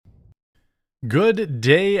Good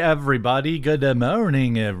day, everybody. Good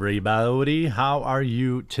morning, everybody. How are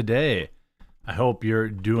you today? I hope you're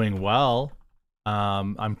doing well.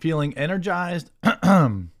 I'm feeling energized.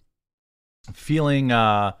 Feeling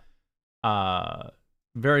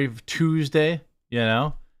very Tuesday, you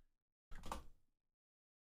know.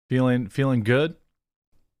 Feeling good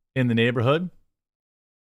in the neighborhood.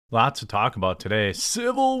 Lots to talk about today.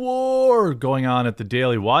 Civil war going on at the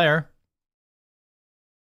Daily Wire.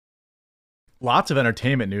 Lots of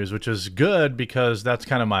entertainment news, which is good because that's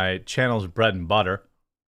kind of my channel's bread and butter.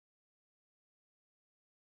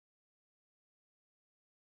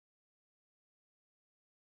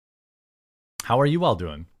 How are you all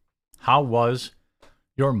doing? How was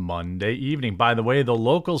your Monday evening? By the way, the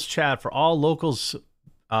locals chat for all locals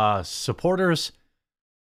supporters,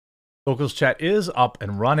 locals chat is up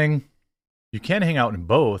and running. You can hang out in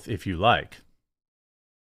both if you like.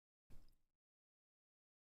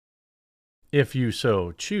 If you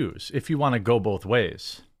so choose, if you want to go both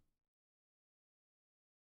ways.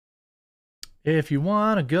 If you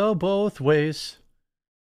want to go both ways.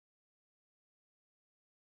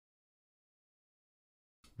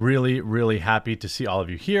 Really, really happy to see all of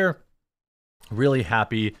you here. Really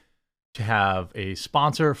happy to have a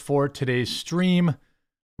sponsor for today's stream.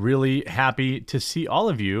 Really happy to see all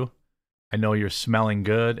of you. I know you're smelling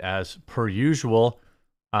good as per usual.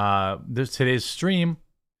 Today's stream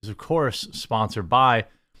is, of course, sponsored by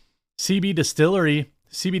CB Distillery,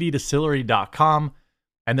 cbddistillery.com.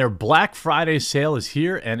 And their Black Friday sale is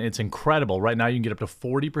here, and it's incredible. Right now, you can get up to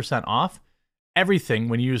 40% off everything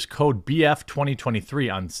when you use code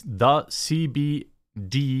BF2023 on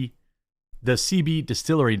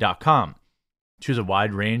thecbdistillery.com. Choose a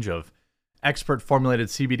wide range of expert formulated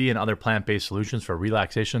CBD and other plant-based solutions for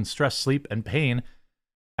relaxation, stress, sleep, and pain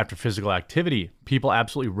after physical activity. People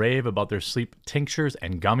absolutely rave about their sleep tinctures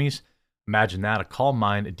and gummies. Imagine that, a calm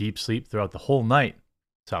mind, a deep sleep throughout the whole night.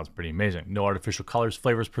 Sounds pretty amazing. No artificial colors,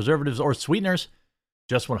 flavors, preservatives, or sweeteners.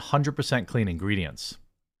 Just 100% clean ingredients.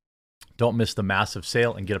 Don't miss the massive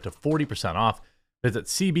sale and get up to 40% off. Visit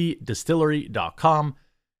cbdistillery.com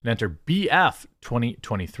and enter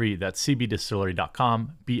BF2023. That's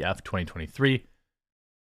cbdistillery.com, BF2023.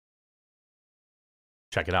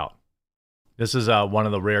 Check it out. This is one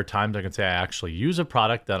of the rare times I can say I actually use a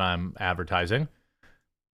product that I'm advertising.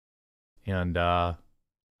 And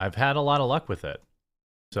I've had a lot of luck with it.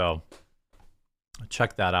 So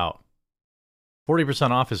check that out.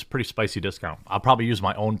 40% off is a pretty spicy discount. I'll probably use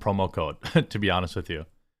my own promo code, to be honest with you.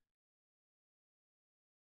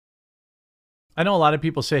 I know a lot of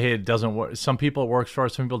people say, hey, it doesn't work. Some people it works for,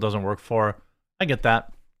 some people it doesn't work for. I get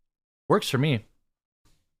that. Works for me.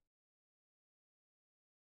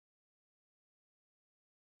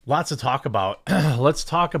 Lots to talk about. Let's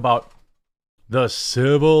talk about the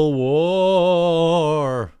Civil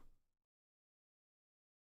War.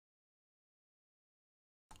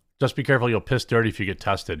 Just be careful, you'll piss dirty if you get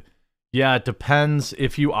tested. Yeah, it depends.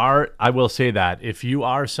 If you are, I will say that. If you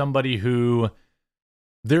are somebody who,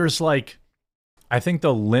 there's like, I think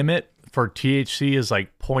the limit for THC is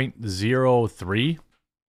like 0.03.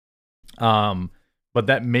 But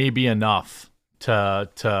that may be enough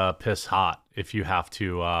to piss hot if you have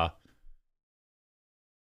to,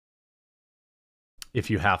 if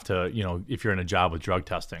you're in a job with drug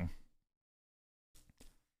testing.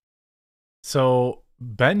 So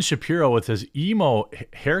Ben Shapiro with his emo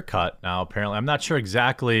haircut now, apparently. I'm not sure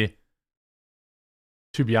exactly,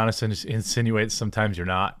 to be honest, and insinuates sometimes you're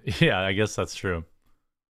not. Yeah, I guess that's true.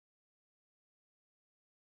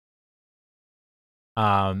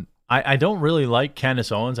 I don't really like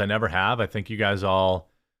Candace Owens. I never have. I think you guys all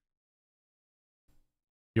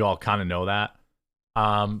kind of know that.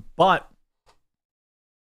 But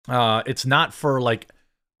it's not for like,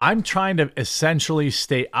 I'm trying to essentially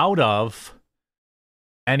stay out of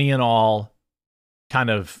any and all kind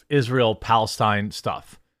of Israel-Palestine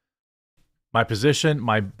stuff. My position,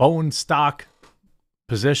 my bone stock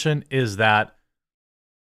position is that,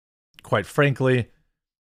 quite frankly,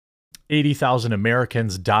 80,000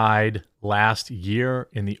 Americans died last year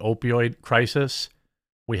in the opioid crisis.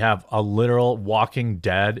 We have a literal walking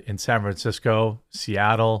dead in San Francisco,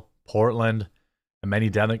 Seattle, Portland, and many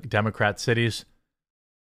Democrat cities.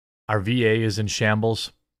 Our VA is in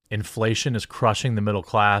shambles. Inflation is crushing the middle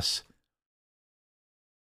class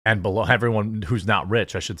and below everyone who's not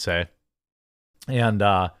rich, I should say. And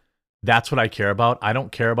that's what I care about. I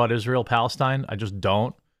don't care about Israel-Palestine. I just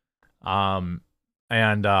don't. And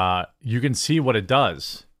you can see what it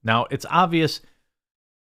does. Now, it's obvious.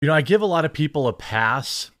 I give a lot of people a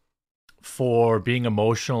pass for being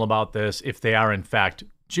emotional about this if they are, in fact,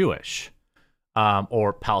 Jewish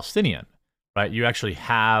or Palestinian. right? You actually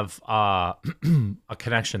have a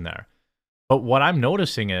connection there. But what I'm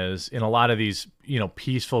noticing is in a lot of these,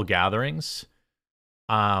 peaceful gatherings,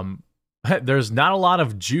 there's not a lot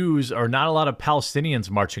of Jews or not a lot of Palestinians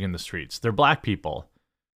marching in the streets. They're black people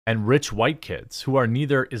and rich white kids who are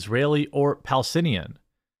neither Israeli or Palestinian.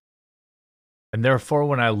 And therefore,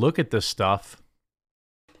 when I look at this stuff,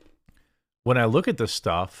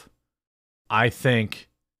 I think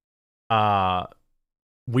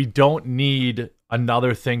we don't need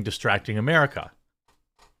another thing distracting America,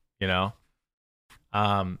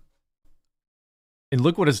 and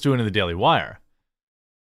look what it's doing to the Daily Wire.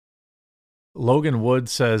 Logan Wood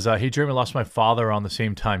says, hey, Jeremy, lost my father around the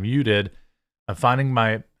same time you did. I'm finding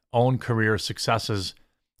my own career successes,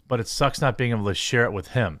 but it sucks not being able to share it with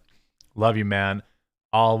him. Love you, man.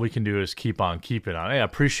 All we can do is keep on keeping on. Hey, I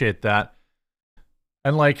appreciate that.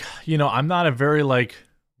 And I'm not a very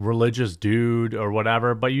religious dude or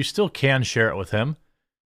whatever, but you still can share it with him.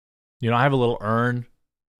 I have a little urn.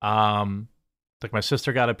 My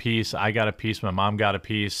sister got a piece, I got a piece, my mom got a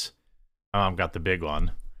piece. My mom got the big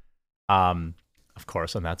one. Of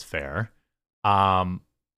course, and that's fair.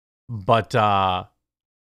 But I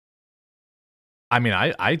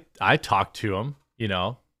talked to him,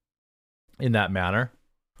 in that manner.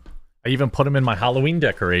 I even put him in my Halloween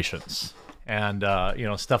decorations and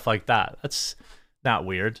stuff like that. That's not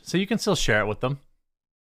weird. So you can still share it with them.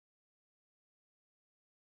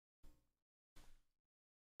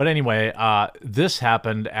 But anyway, this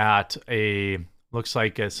happened at looks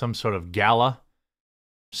like some sort of gala,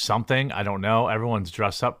 something. I don't know. Everyone's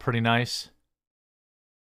dressed up pretty nice.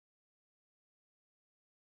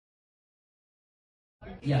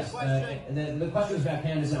 Yes, the question was about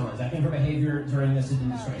Candace Owens. I think her behavior during this has been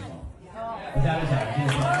disgraceful. Without a doubt. I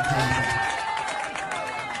can't know that.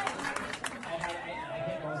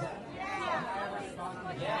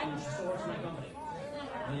 Yeah, she still works for my company.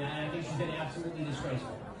 I think she's been absolutely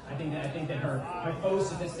disgraceful. I think that her faux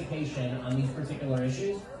sophistication on these particular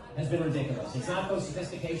issues has been ridiculous. It's not faux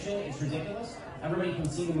sophistication, it's ridiculous. Everybody can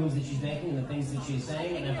see the moves that she's making and the things that she's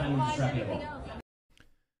saying, and I find them disreputable.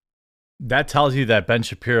 That tells you that Ben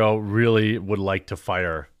Shapiro really would like to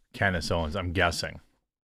fire Candace Owens, I'm guessing.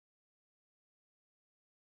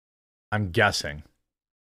 I'm guessing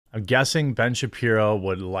Ben Shapiro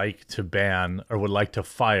would like to ban or would like to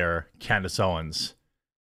fire Candace Owens.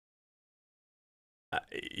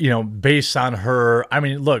 Based on her,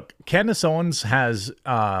 look, Candace Owens has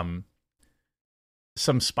some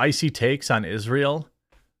spicy takes on Israel,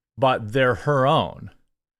 but they're her own.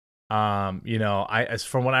 As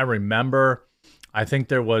from what I remember, I think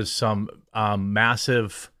there was some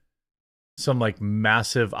massive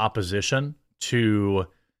opposition to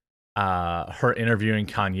her interviewing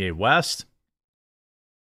Kanye West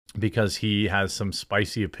because he has some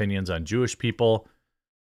spicy opinions on Jewish people.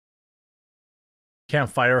 Can't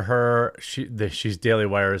fire her. She's Daily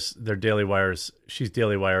Wire's. They're Daily Wire's. She's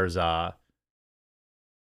Daily Wire's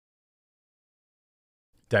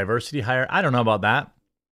diversity hire. I don't know about that.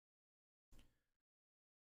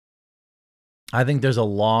 I think there's a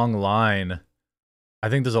long line.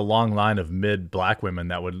 Of mid-black women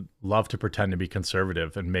that would love to pretend to be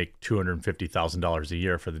conservative and make $250,000 a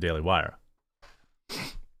year for the Daily Wire.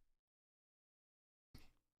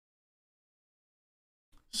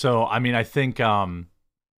 So, I think, Dom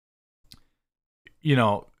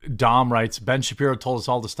writes, Ben Shapiro told us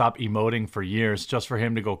all to stop emoting for years just for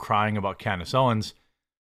him to go crying about Candace Owens.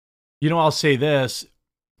 I'll say this.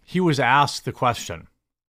 He was asked the question.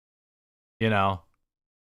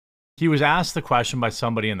 He was asked the question by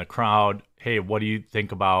somebody in the crowd, hey, what do you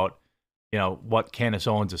think about, what Candace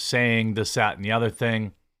Owens is saying, this, that, and the other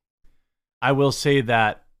thing. I will say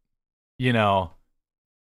that,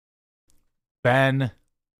 Ben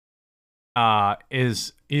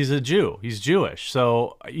he's a Jew. He's Jewish.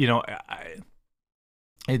 So,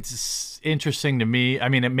 it's interesting to me.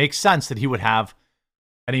 It makes sense that he would have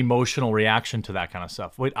an emotional reaction to that kind of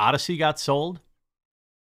stuff. Wait, Odyssey got sold?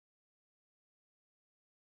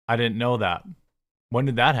 I didn't know that. When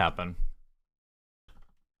did that happen?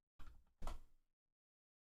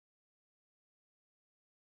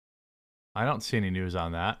 I don't see any news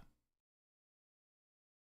on that.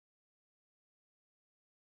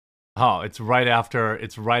 Oh, it's right after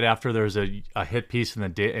there's a hit piece in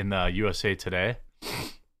the USA Today.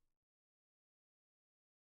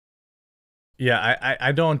 Yeah,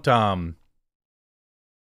 I don't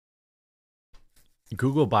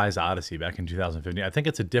Google buys Odyssey back in 2015. I think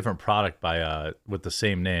it's a different product by with the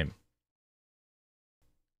same name.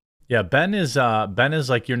 Yeah, Ben is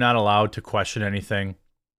like you're not allowed to question anything.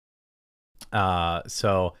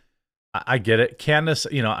 So I get it. Candace,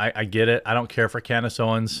 I get it. I don't care for Candace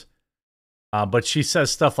Owens. But she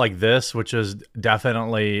says stuff like this, which is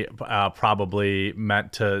definitely probably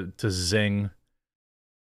meant to zing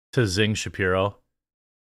Shapiro.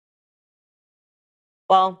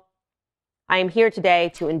 Well, I am here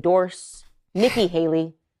today to endorse Nikki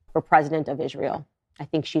Haley for president of Israel. I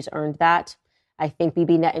think she's earned that. I think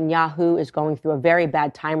Bibi Netanyahu is going through a very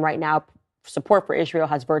bad time right now. Support for Israel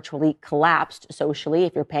has virtually collapsed socially.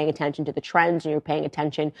 If you're paying attention to the trends and you're paying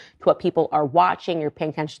attention to what people are watching, you're paying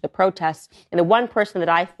attention to the protests. And the one person that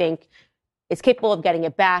I think is capable of getting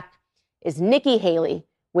it back is Nikki Haley,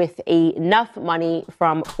 with enough money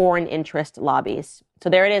from foreign interest lobbies. So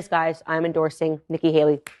there it is, guys. I'm endorsing Nikki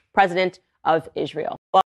Haley, president of Israel.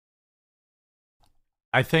 Well,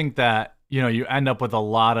 I think that, you end up with a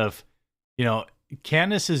lot of,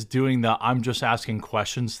 Candace is doing the I'm just asking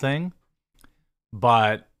questions thing.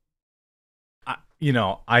 But,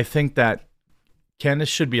 I think that Candace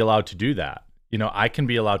should be allowed to do that. I can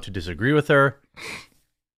be allowed to disagree with her.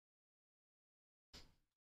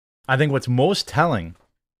 I think what's most telling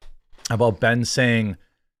about Ben said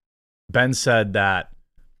that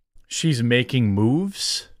she's making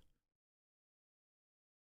moves.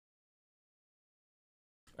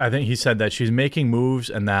 I think he said that she's making moves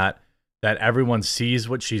and that everyone sees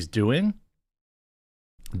what she's doing.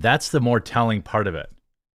 That's the more telling part of it.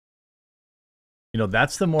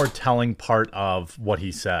 That's the more telling part of what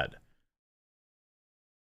he said.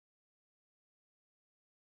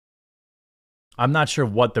 I'm not sure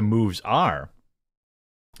what the moves are,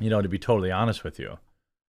 to be totally honest with you.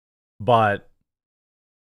 But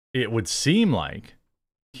it would seem like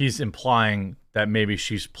he's implying that maybe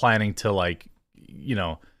she's planning to,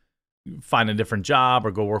 find a different job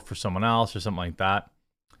or go work for someone else or something like that.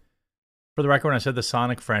 For the record, when I said the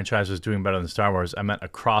Sonic franchise was doing better than Star Wars, I meant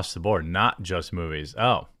across the board, not just movies.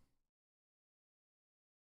 Oh.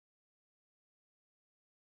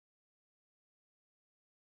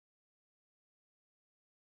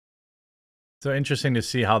 So interesting to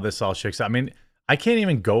see how this all shakes out. I mean, I can't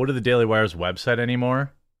even go to the Daily Wire's website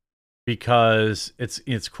anymore because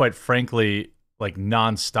it's quite frankly like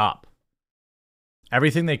nonstop.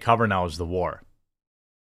 Everything they cover now is the war.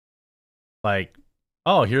 Like,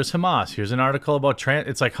 oh, here's Hamas. Here's an article about trans.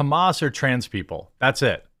 It's like Hamas or trans people. That's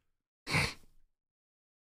it.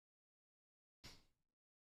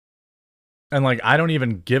 And I don't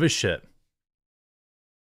even give a shit.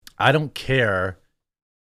 I don't care.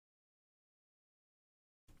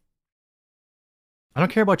 I don't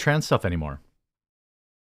care about trans stuff anymore.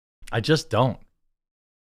 I just don't.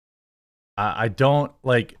 I don't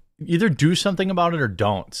either do something about it or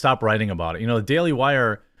don't. Stop writing about it. The Daily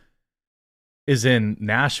Wire is in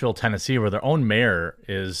Nashville, Tennessee, where their own mayor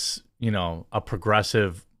is, a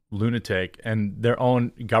progressive lunatic, and their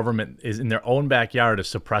own government is in their own backyard is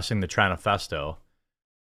suppressing the Tranifesto.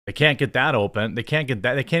 They can't get that open. They can't get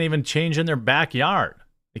that. They can't even change in their backyard.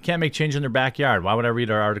 They can't make change in their backyard. Why would I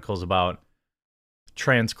read our articles about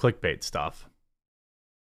trans clickbait stuff?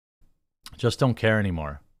 Just don't care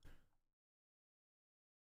anymore.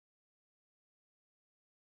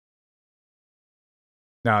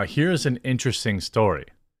 Now, here's an interesting story.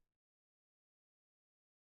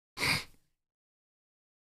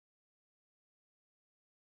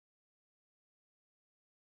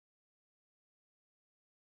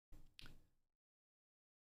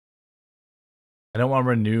 I don't want to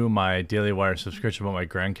renew my Daily Wire subscription, but my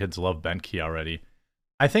grandkids love Benke already.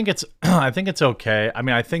 I think it's okay. I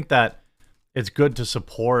mean, I think that it's good to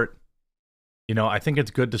support, I think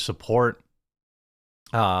it's good to support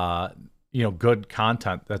good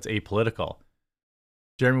content that's apolitical.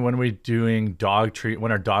 Jeremy, when are we doing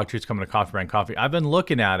when are dog treats coming to Coffee Brand Coffee? I've been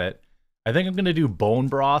looking at it. I think I'm going to do bone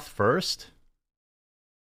broth first.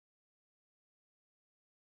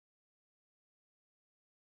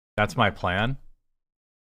 That's my plan.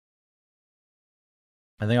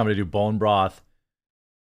 I think I'm going to do bone broth.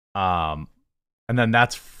 And then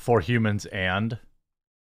that's for humans and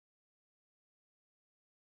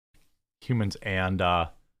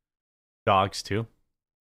dogs too.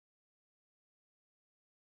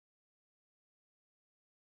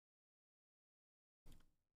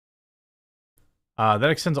 That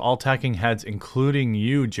extends all talking heads, including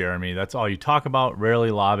you, Jeremy. That's all you talk about,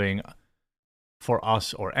 rarely lobbying for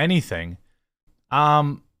us or anything. I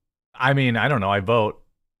mean, I don't know. I vote.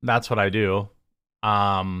 That's what I do.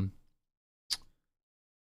 I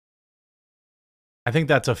think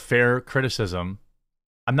that's a fair criticism.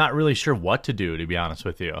 I'm not really sure what to do, to be honest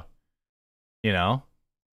with you.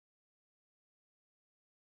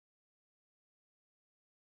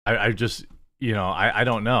 I just, I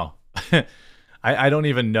don't know. I don't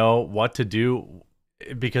even know what to do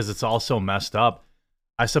because it's all so messed up.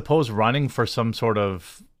 I suppose running for some sort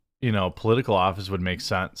of, political office would make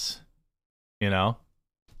sense, you know?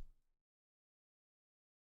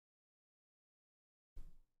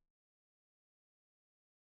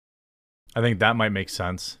 I think that might make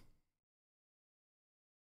sense.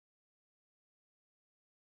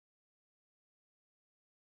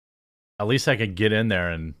 At least I could get in there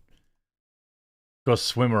and go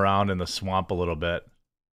swim around in the swamp a little bit,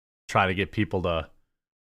 try to get people to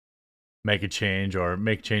make a change or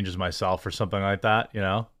make changes myself or something like that,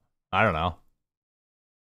 I don't know.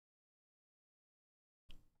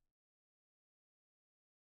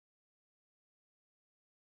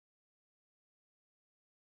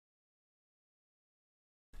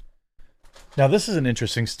 Now, this is an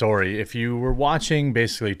interesting story. If you were watching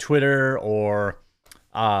basically Twitter or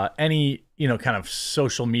any, kind of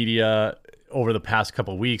social media over the past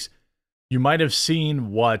couple of weeks, you might have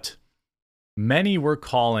seen what many were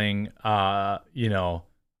calling,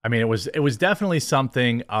 it was definitely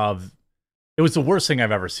something of, it was the worst thing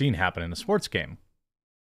I've ever seen happen in a sports game.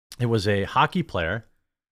 It was a hockey player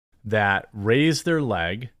that raised their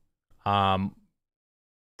leg,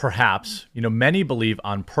 perhaps, many believe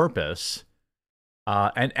on purpose,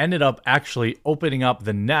 and ended up actually opening up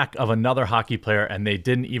the neck of another hockey player, and they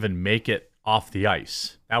didn't even make it off the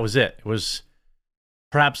ice. That was it. It was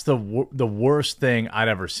perhaps the worst thing I'd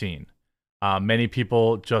ever seen. Many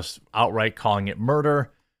people just outright calling it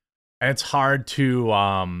murder, and it's hard to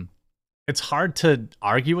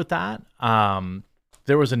argue with that.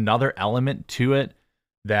 There was another element to it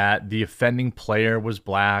that the offending player was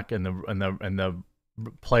black, and the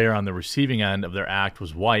player on the receiving end of their act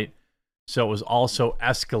was white. So it was also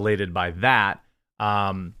escalated by that.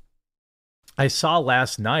 I saw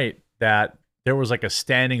last night that there was like a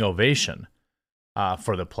standing ovation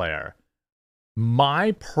for the player.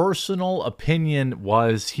 My personal opinion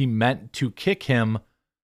was he meant to kick him,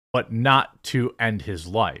 but not to end his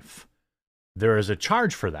life. There is a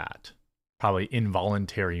charge for that, probably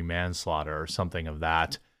involuntary manslaughter or something of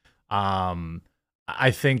that.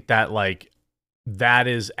 I think that that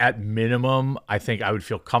is at minimum, I think I would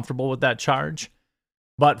feel comfortable with that charge.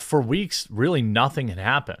 But for weeks, really nothing had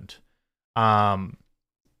happened. And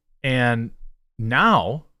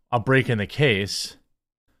now, a break in the case,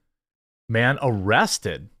 man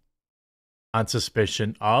arrested on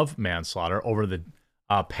suspicion of manslaughter over the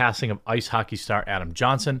passing of ice hockey star Adam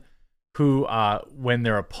Johnson, who, when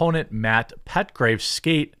their opponent Matt Petgrave's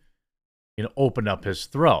skate, opened up his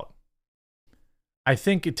throat. I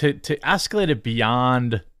think to escalate it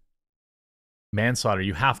beyond manslaughter,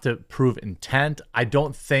 you have to prove intent. I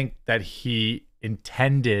don't think that he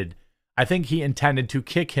intended. I think he intended to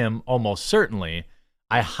kick him almost certainly.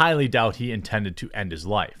 I highly doubt he intended to end his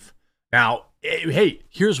life. Now, hey,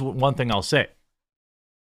 here's one thing I'll say.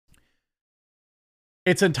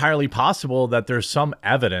 It's entirely possible that there's some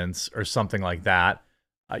evidence or something like that.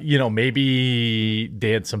 Maybe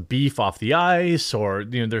they had some beef off the ice, or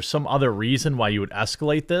there's some other reason why you would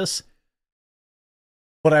escalate this.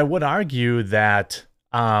 But I would argue that,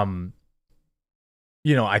 I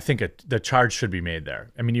think the charge should be made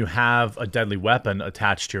there. I mean, you have a deadly weapon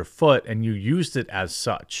attached to your foot, and you used it as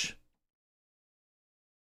such.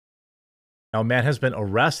 Now, a man has been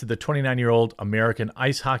arrested. The 29-year-old American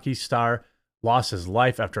ice hockey star lost his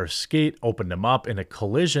life after a skate opened him up in a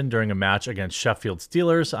collision during a match against Sheffield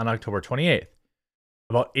Steelers on October 28th.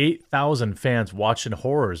 About 8,000 fans watched in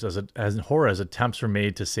horror as attempts were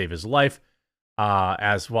made to save his life.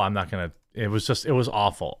 It was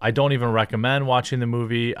awful. I don't even recommend watching the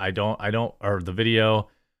movie. Or the video.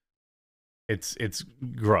 It's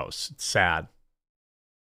gross. It's sad.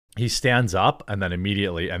 He stands up and then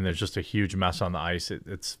immediately, and there's just a huge mess on the ice.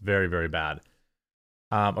 It's very, very bad.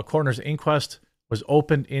 A coroner's inquest was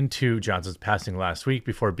opened into Johnson's passing last week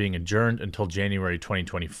before being adjourned until January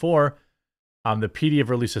 2024. The PD have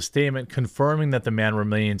released a statement confirming that the man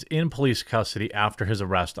remains in police custody after his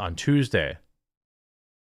arrest on Tuesday.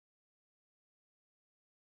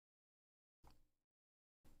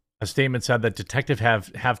 A statement said that detectives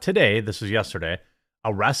have today, this was yesterday,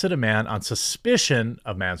 arrested a man on suspicion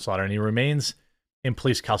of manslaughter, and he remains in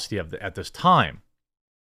police custody at this time.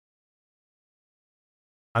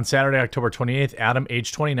 On Saturday, October 28th, Adam,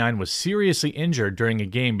 age 29, was seriously injured during a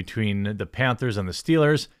game between the Panthers and the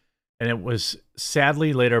Steelers, and it was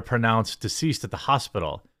sadly later pronounced deceased at the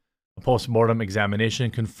hospital. A post-mortem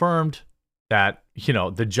examination confirmed that,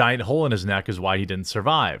 the giant hole in his neck is why he didn't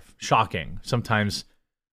survive. Shocking. Sometimes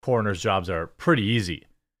coroners' jobs are pretty easy.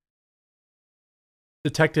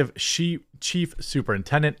 Detective Chief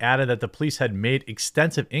Superintendent added that the police had made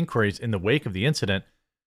extensive inquiries in the wake of the incident.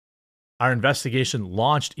 Our investigation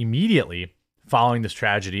launched immediately following this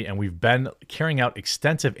tragedy, and we've been carrying out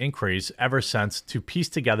extensive inquiries ever since to piece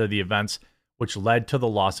together the events which led to the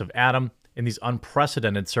loss of Adam in these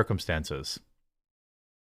unprecedented circumstances.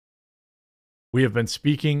 We have been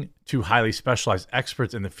speaking to highly specialized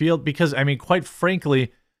experts in the field because, I mean, quite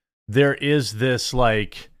frankly, there is this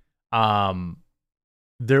like,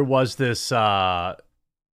 there was this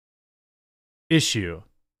issue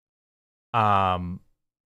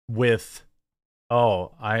with,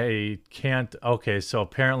 oh, I can't, okay, so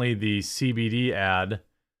apparently the CBD ad,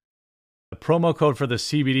 the promo code for the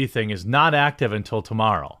CBD thing is not active until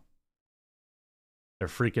tomorrow. They're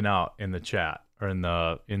freaking out in the chat, or in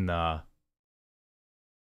the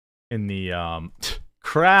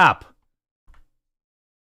crap.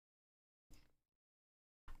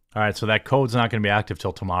 All right, so that code's not going to be active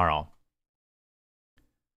till tomorrow.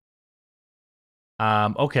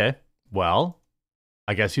 Okay, well,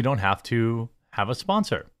 I guess you don't have to have a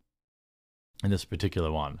sponsor in this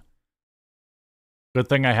particular one. Good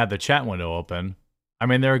thing I had the chat window open. I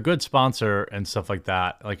mean, they're a good sponsor and stuff like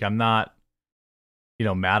that. Like, I'm not, you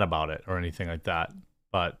know, mad about it or anything like that.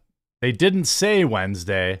 But they didn't say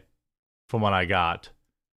Wednesday from what I got.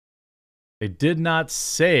 They did not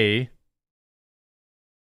say.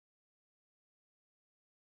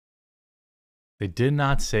 They did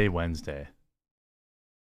not say Wednesday.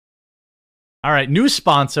 All right, new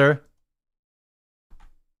sponsor.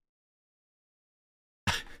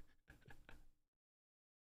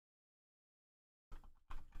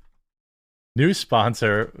 New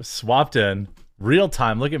sponsor swapped in real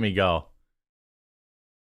time. Look at me go.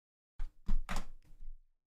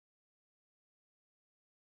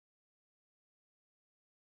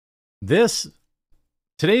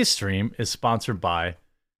 Today's stream is sponsored by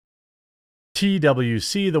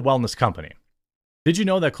TWC, the wellness company. Did you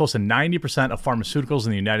know that close to 90% of pharmaceuticals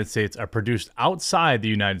in the United States are produced outside the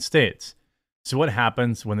United States? So what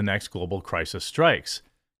happens when the next global crisis strikes?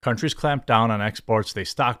 Countries clamp down on exports, they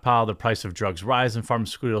stockpile, the price of drugs rise, and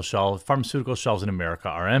pharmaceutical shelves in America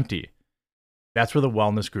are empty. That's where the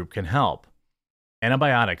Wellness Group can help.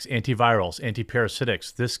 Antibiotics, antivirals,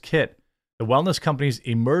 antiparasitics. This kit, the Wellness Company's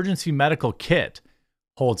emergency medical kit,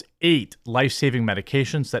 holds 8 life-saving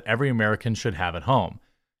medications that every American should have at home.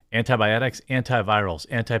 Antibiotics, antivirals,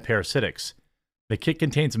 antiparasitics. The kit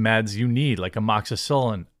contains meds you need like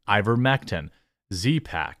amoxicillin, ivermectin,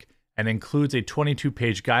 Z-Pak, and includes a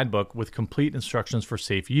 22-page guidebook with complete instructions for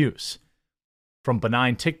safe use. From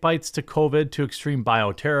benign tick bites to COVID to extreme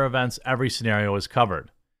bioterror events, every scenario is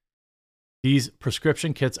covered. These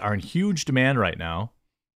prescription kits are in huge demand right now.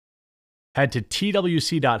 Head to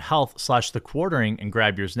twc.health/thequartering and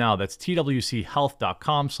grab yours now. That's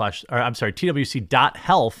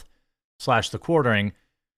twc.health/thequartering.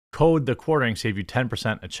 Code thequartering save you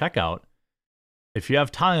 10% at checkout. If you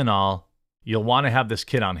have Tylenol, you'll want to have this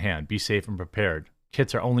kit on hand. Be safe and prepared.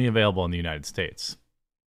 Kits are only available in the United States.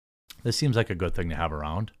 This seems like a good thing to have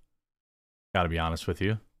around. Got to be honest with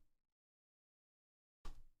you.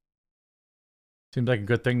 Seems like a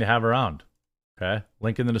good thing to have around. Okay.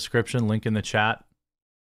 Link in the description, link in the chat.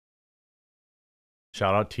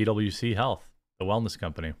 Shout out TWC Health, the wellness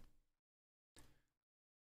company.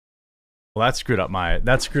 Well, that screwed up my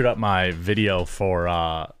video for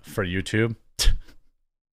YouTube.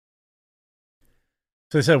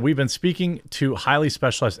 So they said, we've been speaking to highly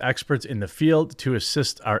specialized experts in the field to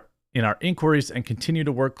assist in our inquiries and continue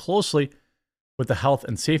to work closely with the Health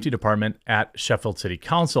and Safety Department at Sheffield City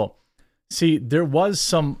Council. See, there was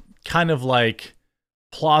some kind of like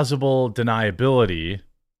plausible deniability.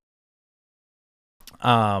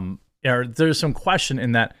 There's some question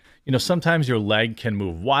in that, you know, sometimes your leg can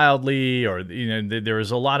move wildly, or, you know, there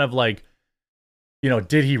is a lot of like, you know,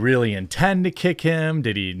 did he really intend to kick him?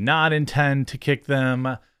 Did he not intend to kick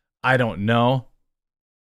them? I don't know.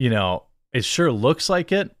 You know, it sure looks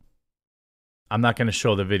like it. I'm not going to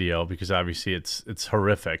show the video because obviously it's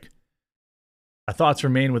horrific. Our thoughts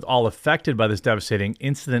remain with all affected by this devastating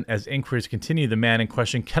incident. As inquiries continue, the man in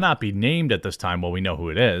question cannot be named at this time while we know who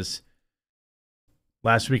it is.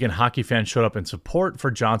 Last weekend, hockey fans showed up in support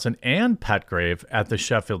for Johnson and Petgrave at the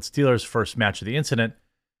Sheffield Steelers' first match of the incident.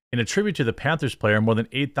 In a tribute to the Panthers player, more than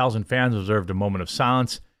 8,000 fans observed a moment of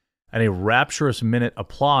silence and a rapturous minute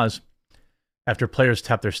applause after players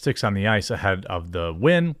tapped their sticks on the ice ahead of the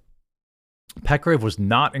win. Petgrave was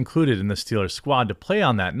not included in the Steelers squad to play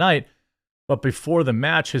on that night, but before the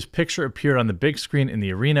match, his picture appeared on the big screen in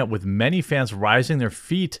the arena, with many fans rising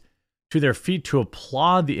to their feet to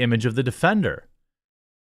applaud the image of the defender.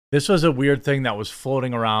 this was a weird thing that was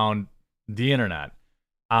floating around the internet.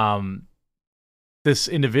 This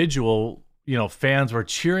individual, fans were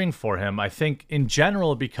cheering for him. I think in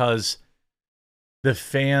general because the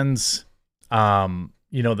fans,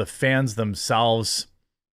 the fans themselves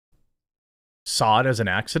saw it as an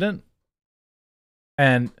accident.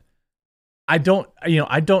 And I don't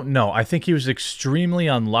know. I think he was extremely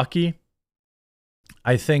unlucky.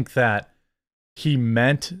 I think that he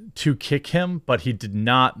meant to kick him, but he did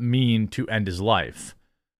not mean to end his life.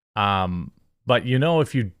 But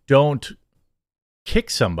if you don't kick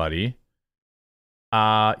somebody,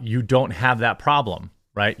 you don't have that problem,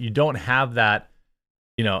 right? You don't have that,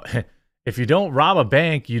 if you don't rob a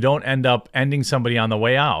bank, you don't end up ending somebody on the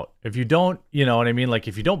way out. If you don't, you know what I mean? Like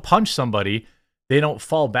if you don't punch somebody, they don't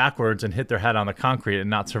fall backwards and hit their head on the concrete and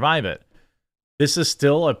not survive it. This is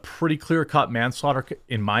still a pretty clear-cut manslaughter,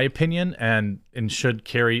 in my opinion, and should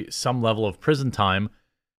carry some level of prison time,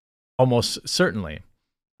 almost certainly.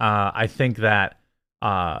 I think that,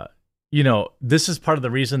 this is part of the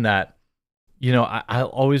reason that, I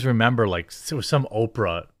always remember, like, there was some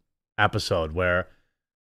Oprah episode where,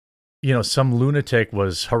 some lunatic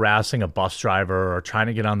was harassing a bus driver or trying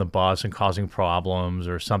to get on the bus and causing problems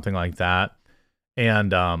or something like that.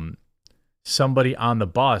 And somebody on the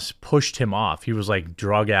bus pushed him off. He was like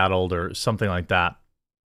drug-addled or something like that.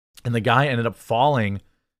 And the guy ended up falling,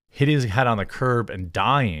 hitting his head on the curb and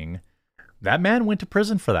dying. That man went to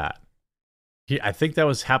prison for that. I think that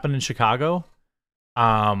was happened in Chicago.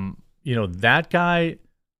 That guy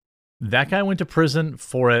went to prison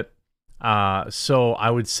for it. So I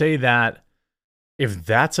would say that if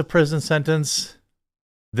that's a prison sentence,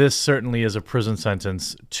 this certainly is a prison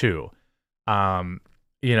sentence too. And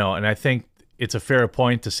I think it's a fair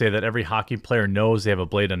point to say that every hockey player knows they have a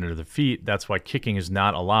blade under their feet. That's why kicking is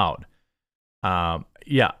not allowed.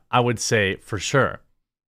 Yeah, I would say for sure.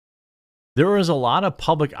 There was a lot of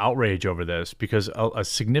public outrage over this because a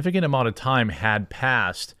significant amount of time had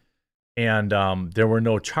passed and there were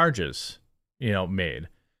no charges, made.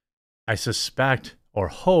 I suspect or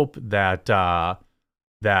hope that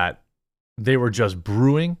that they were just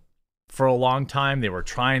brewing for a long time. They were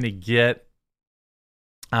trying to get,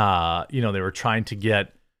 they were trying to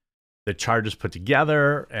get the charges put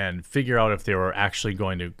together and figure out if they were actually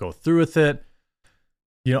going to go through with it.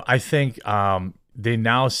 I think they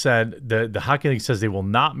now said the Hockey League says they will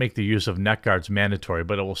not make the use of neck guards mandatory,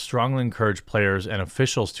 but it will strongly encourage players and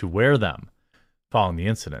officials to wear them following the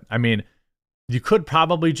incident. I mean, you could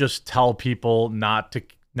probably just tell people not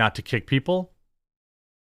to kick people.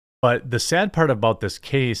 But the sad part about this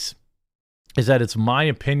case is that it's my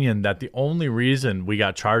opinion that the only reason we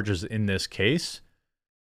got charges in this case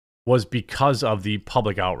was because of the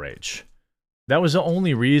public outrage. That was the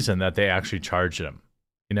only reason that they actually charged him.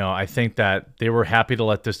 I think that they were happy to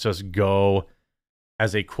let this just go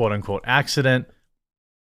as a quote-unquote accident.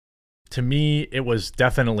 To me, it was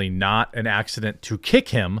definitely not an accident to kick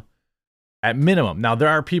him at minimum. Now, there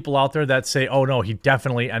are people out there that say, oh, no, he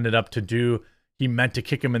definitely ended up he meant to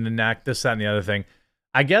kick him in the neck, this, that, and the other thing.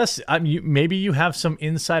 I guess maybe you have some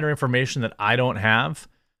insider information that I don't have.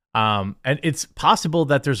 And it's possible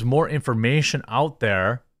that there's more information out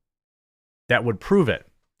there that would prove it.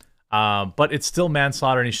 But it's still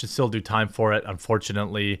manslaughter and he should still do time for it.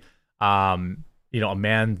 Unfortunately, a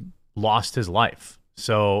man lost his life.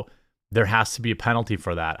 So there has to be a penalty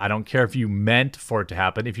for that. I don't care if you meant for it to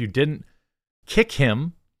happen. If you didn't kick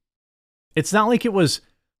him, it's not like it was,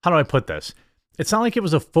 how do I put this? It's not like it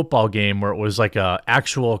was a football game where it was like a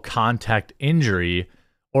actual contact injury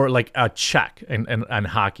or like a check in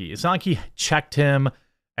hockey. It's not like he checked him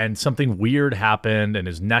and something weird happened and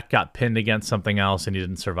his neck got pinned against something else and he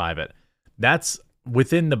didn't survive it. That's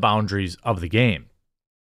within the boundaries of the game.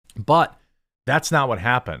 But that's not what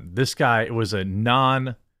happened. This guy, it was a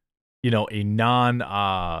non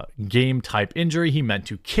game type injury. He meant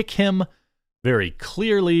to kick him very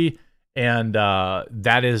clearly. And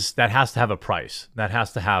that has to have a price. That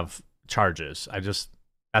has to have charges.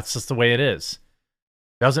 That's just the way it is.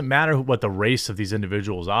 Doesn't matter what the race of these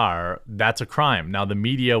individuals are. That's a crime. Now, the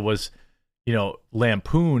media was,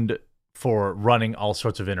 lampooned for running all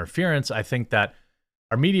sorts of interference. I think that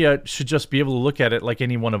our media should just be able to look at it like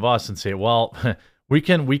any one of us and say, well, we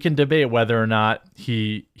can debate whether or not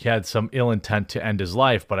he had some ill intent to end his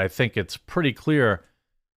life, but I think it's pretty clear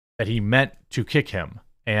that he meant to kick him.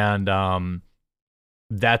 And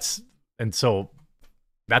so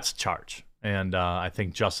that's a charge. And I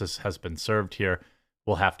think justice has been served here.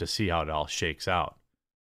 We'll have to see how it all shakes out.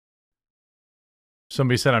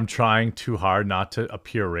 Somebody said I'm trying too hard not to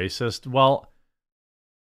appear racist. Well,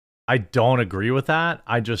 I don't agree with that.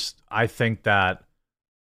 I think that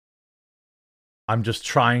I'm just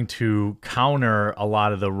trying to counter a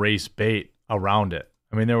lot of the race bait around it.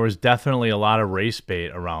 I mean, there was definitely a lot of race bait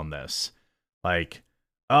around this. Like,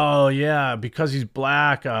 oh, yeah, because he's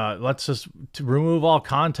black, let's just remove all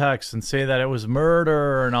context and say that it was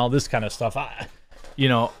murder and all this kind of stuff.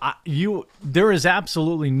 There is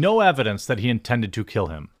absolutely no evidence that he intended to kill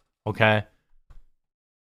him, okay?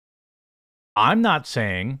 I'm not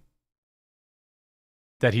saying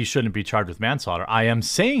that he shouldn't be charged with manslaughter. I am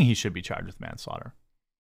saying he should be charged with manslaughter.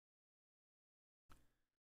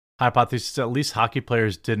 Hypothesis, at least hockey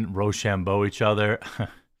players didn't Rochambeau each other.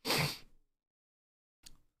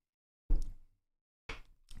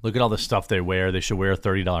 Look at all the stuff they wear. They should wear a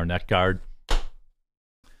 $30 neck guard.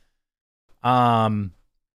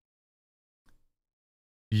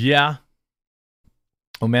 Yeah.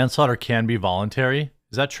 Oh, manslaughter can be voluntary.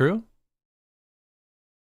 Is that true?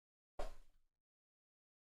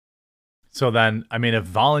 So then, I mean, if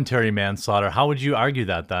voluntary manslaughter, how would you argue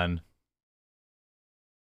that then?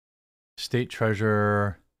 State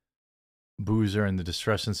treasurer, boozer, and the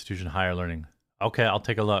distress institution higher learning. Okay, I'll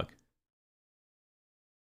take a look.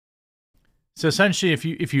 So essentially, if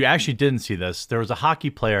you actually didn't see this, there was a hockey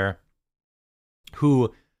player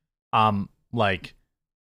who,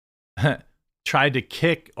 tried to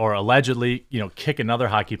kick or allegedly, kick another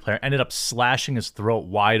hockey player, ended up slashing his throat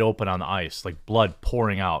wide open on the ice, like blood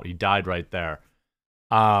pouring out. He died right there.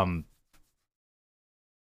 And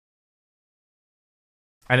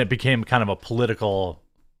it became kind of a political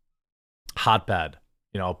hotbed,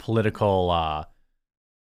 a political,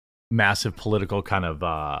 massive political kind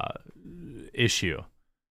of issue.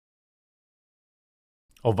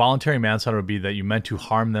 Oh, voluntary manslaughter would be that you meant to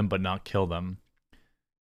harm them but not kill them.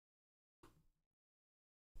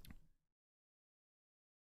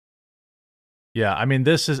 Yeah, I mean,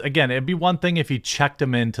 this is, again, it'd be one thing if he checked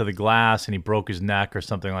him into the glass and he broke his neck or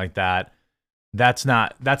something like that. That's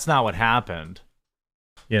not what happened.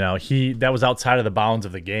 That was outside of the bounds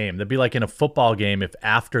of the game. That'd be like in a football game if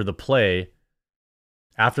after the play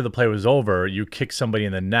was over, you kick somebody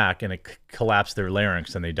in the neck and it collapsed their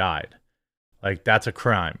larynx and they died. Like, that's a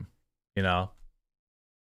crime,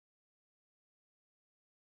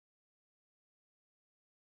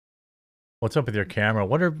 What's up with your camera?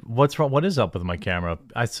 What's wrong? What is up with my camera?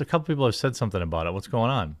 A couple people have said something about it. What's going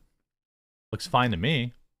on? Looks fine to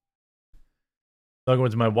me. In other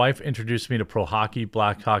words, my wife introduced me to pro hockey.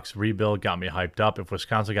 Blackhawks rebuild got me hyped up. If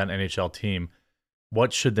Wisconsin got an NHL team,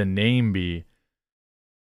 what should the name be?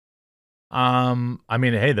 I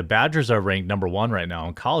mean, hey, the Badgers are ranked #1 right now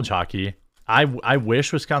in college hockey. I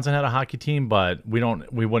wish Wisconsin had a hockey team, but we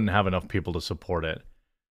wouldn't have enough people to support it.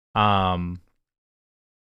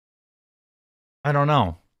 I don't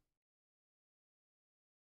know.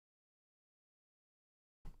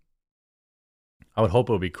 I would hope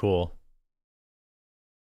it would be cool.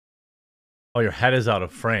 Oh, your head is out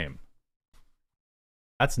of frame.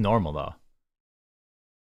 That's normal, though.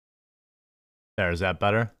 There, is that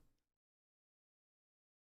better?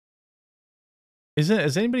 Is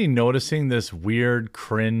anybody noticing this weird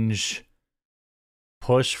cringe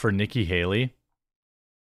push for Nikki Haley?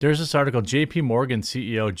 There's this article, JP Morgan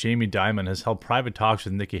CEO Jamie Dimon has held private talks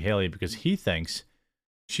with Nikki Haley because he thinks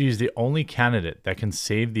she's the only candidate that can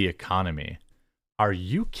save the economy. Are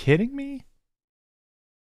you kidding me?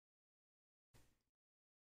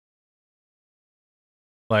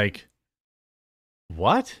 Like,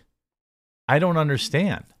 what? I don't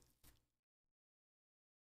understand.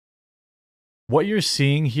 What you're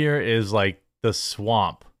seeing here is like the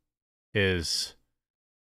swamp is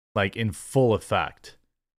like in full effect.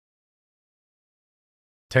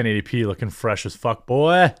 1080p looking fresh as fuck,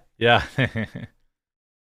 boy. Yeah.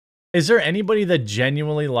 Is there anybody that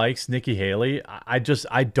genuinely likes Nikki Haley? I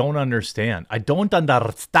don't understand. I don't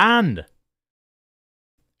understand.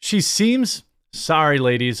 She seems, sorry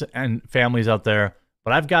ladies and families out there,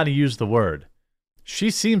 but I've got to use the word. She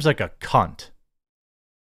seems like a cunt.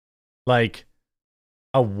 Like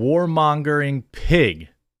a warmongering pig.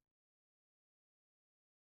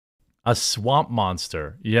 A swamp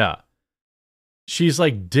monster. Yeah. She's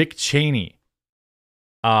like Dick Cheney.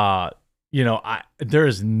 There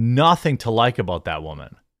is nothing to like about that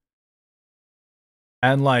woman.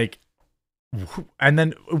 And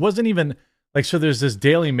then it wasn't even like, so there's this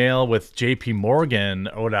Daily Mail with JP Morgan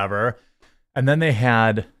or whatever. And then they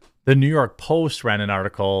had the New York Post ran an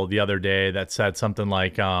article the other day that said something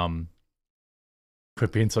like,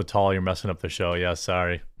 quit being so tall, you're messing up the show. Yeah,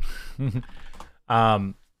 sorry.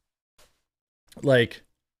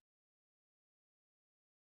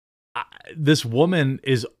 This woman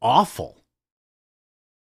is awful.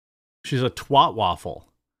 She's a twat waffle.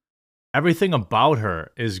 Everything about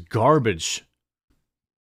her is garbage.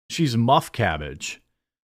 She's muff cabbage.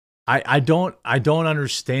 I don't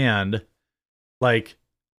understand. Like,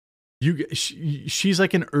 she's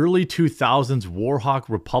like an early 2000s Warhawk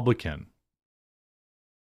Republican.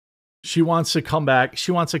 She wants to come back.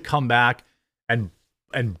 She wants to come back and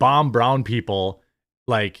bomb brown people.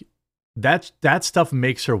 Like, that stuff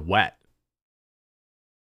makes her wet.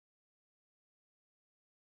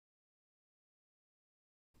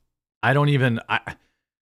 I don't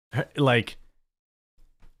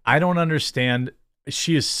understand.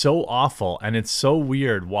 She is so awful, and it's so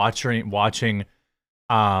weird watching watching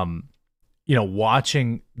the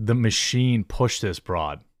machine push this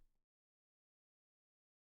broad.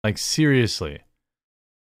 Like, seriously.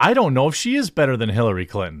 I don't know if she is better than Hillary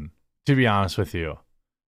Clinton, to be honest with you.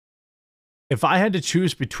 If I had to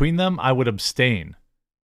choose between them, I would abstain.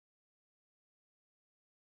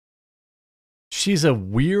 She's a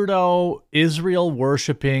weirdo,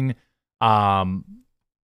 Israel-worshipping,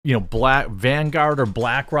 Black Vanguard or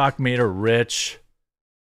BlackRock made her rich.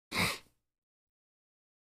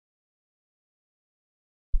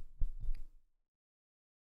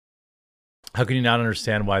 How can you not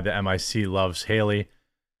understand why the MIC loves Haley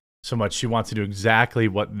so much? She wants to do exactly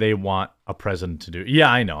what they want a president to do. Yeah,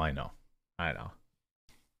 I know.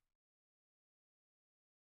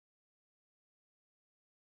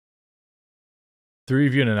 Three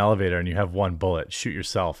of you in an elevator and you have one bullet. Shoot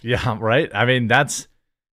yourself. Yeah, right? I mean, that's...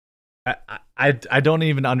 I don't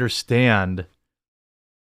even understand.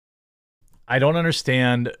 I don't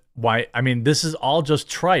understand why... I mean, this is all just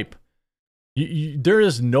tripe. There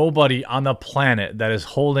is nobody on the planet that is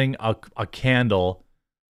holding a candle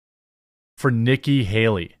for Nikki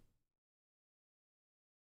Haley.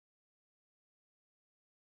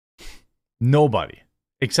 Nobody.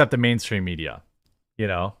 Except the mainstream media. You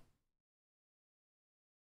know?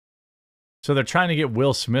 So they're trying to get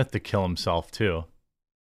Will Smith to kill himself, too.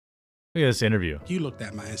 Look at this interview. You looked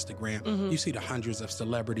at my Instagram, you see the hundreds of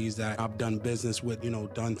celebrities that I've done business with,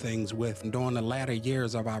 done things with. And during the latter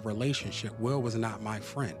years of our relationship, Will was not my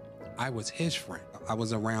friend. I was his friend. I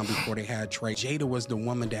was around before they had Trey. Jada was the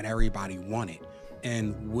woman that everybody wanted.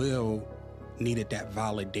 And Will needed that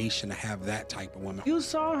validation to have that type of woman. You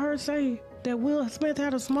saw her say that Will Smith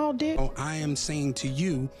had a small dick? Oh, I am saying to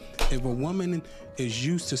you, if a woman is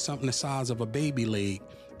used to something the size of a baby leg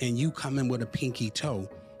and you come in with a pinky toe,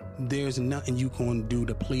 there's nothing you can do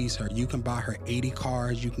to please her. You can buy her 80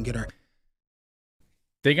 cars. You can get her.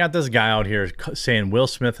 They got this guy out here saying Will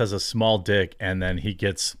Smith has a small dick, and then he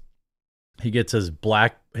gets his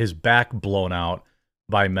back blown out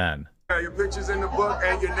by men. Your picture's in the book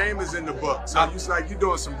and your name is in the book. So it's like you're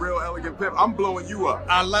doing some real elegant pimp. I'm blowing you up.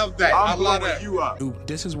 I love that. I'm blowing you up.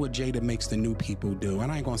 This is what Jada makes the new people do.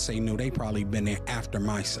 And I ain't gonna say no, they probably been there after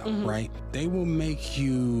myself, right? They will make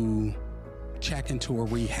you check into a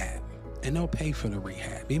rehab. And they'll pay for the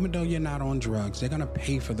rehab. Even though you're not on drugs, they're gonna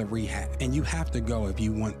pay for the rehab. And you have to go if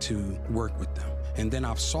you want to work with them. And then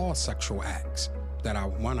I saw sexual acts that I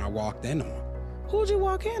walked in on. Who'd you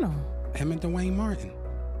walk in on? Him and Dwayne Martin.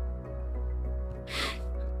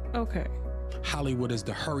 Okay. Hollywood is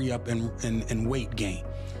the hurry up and wait game.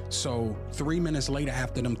 So 3 minutes later,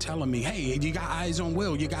 after them telling me, hey, you got eyes on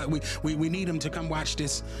Will, we need him to come watch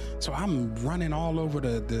this. So I'm running all over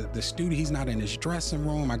the studio. He's not in his dressing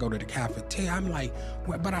room. I go to the cafeteria. I'm like,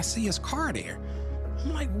 but I see his car there.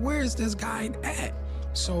 I'm like, where's this guy at?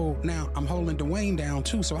 So now I'm holding Dwayne down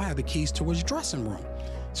too. So I have the keys to his dressing room.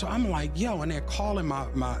 So I'm like, yo, and they're calling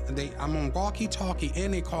I'm on walkie-talkie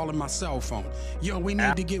and they're calling my cell phone. Yo, we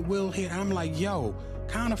need to get Will here. I'm like, yo,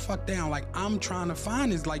 kind of fuck down. Like, I'm trying to find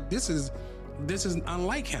this. Like, this is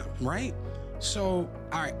unlike him, right? So,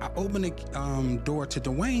 all right, I open the door to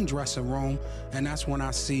Dwayne's dressing room, and that's when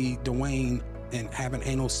I see Dwayne and having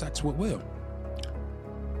anal sex with Will.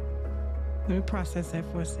 Let me process that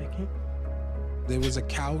for a second. There was a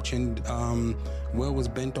couch, and Will was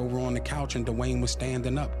bent over on the couch, and Dwayne was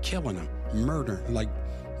standing up, killing him. Murder.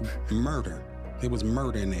 There was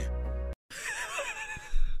murder in there.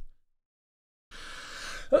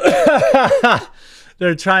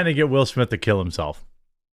 They're trying to get Will Smith to kill himself.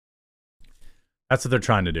 That's what they're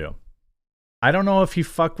trying to do. I don't know if he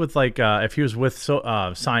fucked with, like, if he was with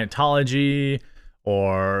Scientology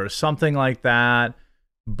or something like that,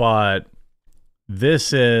 but there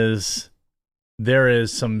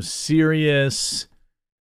is some serious,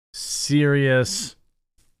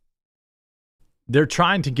 they're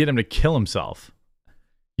trying to get him to kill himself.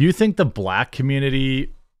 You think the black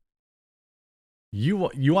community, you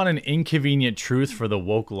want an inconvenient truth for the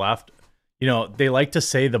woke left? They like to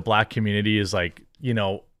say the black community is like,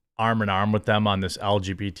 arm in arm with them on this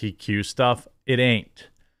LGBTQ stuff. It ain't.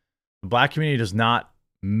 The black community does not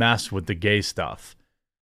mess with the gay stuff.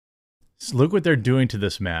 So look what they're doing to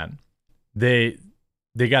this man. They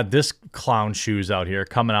got this clown shoes out here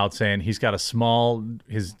coming out saying he's got a small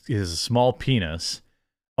small penis.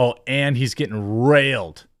 Oh, and he's getting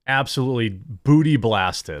railed, absolutely booty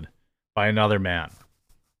blasted by another man.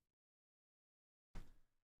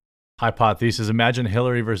 Hypothesis: imagine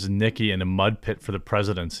Hillary versus Nikki in a mud pit for the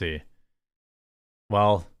presidency.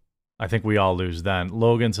 Well, I think we all lose then.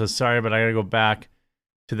 Logan says, sorry, but I gotta go back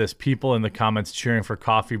to this. People in the comments cheering for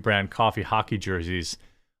coffee brand coffee hockey jerseys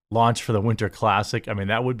launch for the Winter Classic. I mean,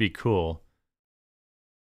 that would be cool.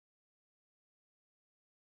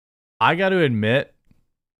 I got to admit,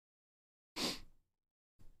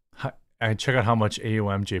 I check out how much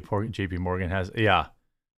AUM JP Morgan has. Yeah.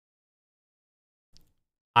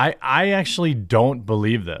 I actually don't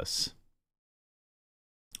believe this.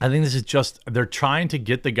 I think this is just, they're trying to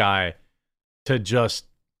get the guy to just,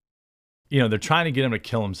 they're trying to get him to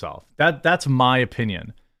kill himself. That's my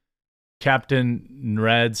opinion. Captain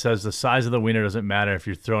Red says the size of the wiener doesn't matter if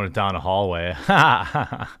you're throwing it down a hallway.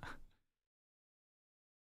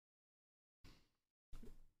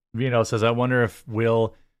 Vino says, I wonder if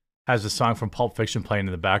Will has a song from Pulp Fiction playing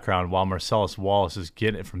in the background while Marcellus Wallace is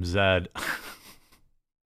getting it from Zed.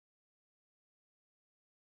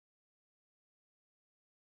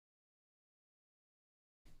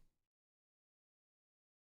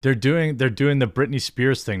 They're doing the Britney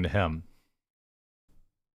Spears thing to him.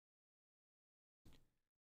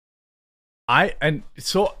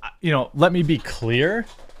 Let me be clear.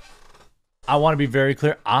 I want to be very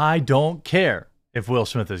clear. I don't care if Will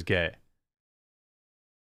Smith is gay.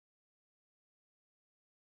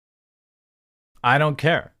 I don't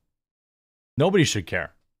care. Nobody should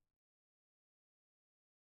care.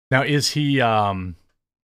 Now, is Jada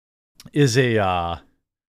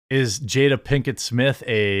Pinkett Smith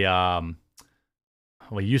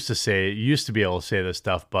used to be able to say this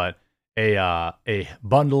stuff, but a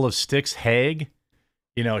bundle of sticks hag?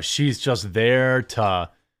 She's just there to,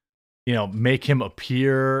 make him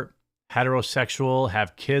appear heterosexual,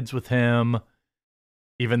 have kids with him,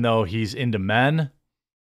 even though he's into men.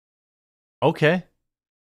 Okay.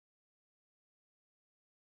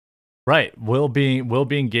 Right. Will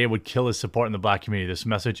being gay would kill his support in the black community. This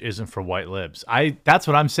message isn't for white libs. That's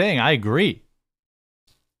what I'm saying. I agree.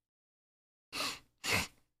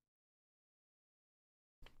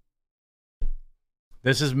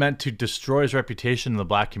 This is meant to destroy his reputation in the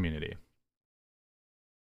black community.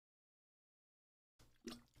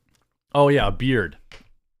 Oh yeah, a beard.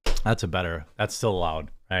 That's still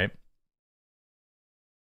allowed, right?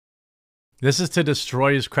 This is to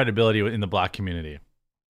destroy his credibility in the black community.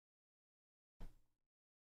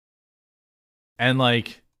 And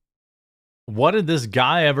what did this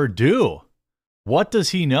guy ever do? What does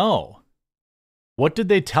he know? What did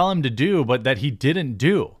they tell him to do but that he didn't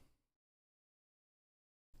do?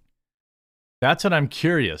 That's what I'm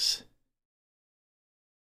curious.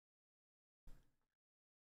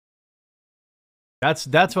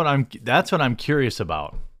 That's what I'm curious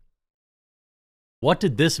about. What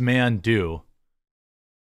did this man do?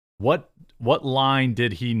 What line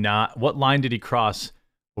did he cross?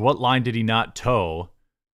 Or what line did he not toe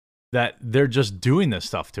that they're just doing this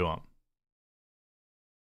stuff to him?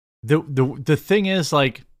 The thing is,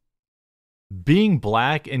 being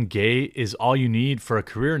black and gay is all you need for a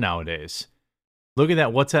career nowadays. Look at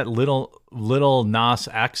that. What's that little Nas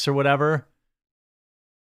X or whatever?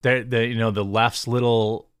 The left's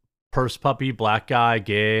little purse puppy, black guy,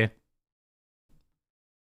 gay,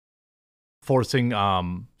 forcing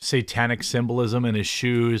satanic symbolism in his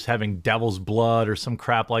shoes, having devil's blood or some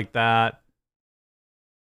crap like that.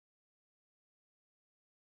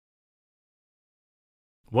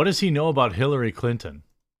 What does he know about Hillary Clinton?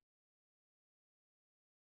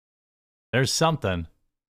 There's something.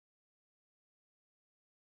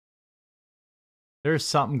 There's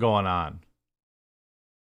something going on.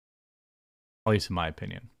 At least in my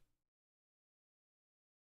opinion.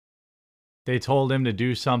 They told him to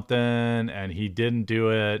do something and he didn't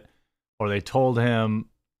do it. Or they told him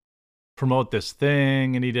promote this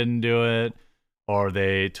thing and he didn't do it. Or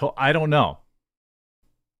I don't know.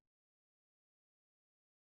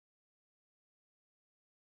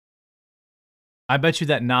 I bet you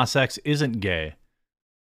that Nas X isn't gay.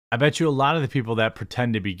 I bet you a lot of the people that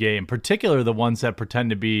pretend to be gay, in particular the ones that pretend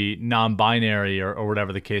to be non-binary or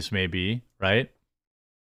whatever the case may be, right?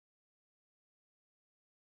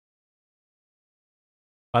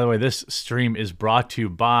 By the way, this stream is brought to you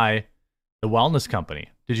by the Wellness Company.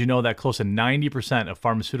 Did you know that close to 90% of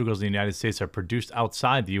pharmaceuticals in the United States are produced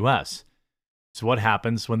outside the U.S.? So what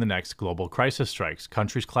happens when the next global crisis strikes?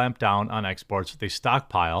 Countries clamp down on exports, they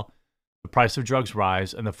stockpile, the price of drugs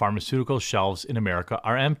rise, and the pharmaceutical shelves in America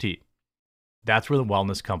are empty. That's where the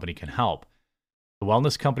Wellness Company can help. The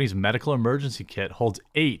Wellness Company's medical emergency kit holds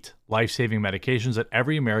 8 life-saving medications that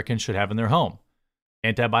every American should have in their home.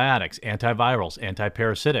 Antibiotics, antivirals,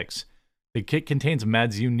 antiparasitics. The kit contains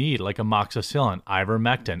meds you need like amoxicillin,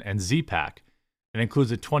 ivermectin, and Z-Pak. It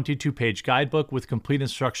includes a 22-page guidebook with complete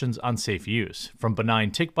instructions on safe use. From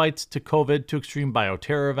benign tick bites to COVID to extreme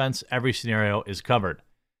bioterror events, every scenario is covered.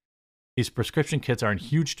 These prescription kits are in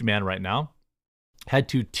huge demand right now. Head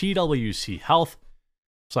to TWC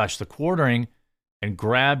Health/The Quartering and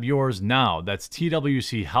grab yours now. That's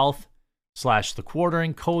TWC Health/The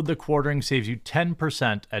Quartering. Code The Quartering saves you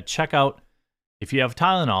 10% at checkout. If you have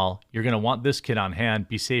Tylenol, you're going to want this kit on hand.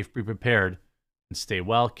 Be safe, be prepared, and stay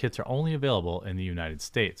well. Kits are only available in the United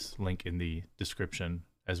States. Link in the description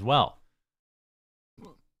as well.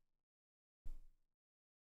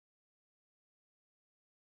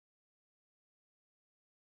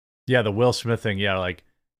 Yeah, the Will Smith thing. Yeah, like,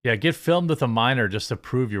 yeah, get filmed with a minor just to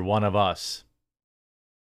prove you're one of us.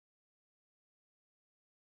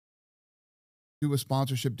 Do a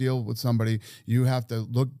sponsorship deal with somebody, you have to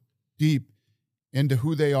look deep into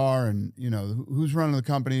who they are and, you know, who's running the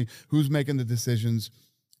company, who's making the decisions,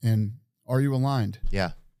 and are you aligned?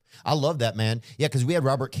 Yeah. I love that, man. Yeah, because we had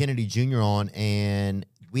Robert Kennedy Jr. on, and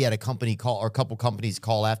we had a company call, or a couple companies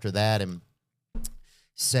call after that and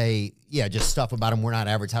say, yeah, just stuff about him. We're not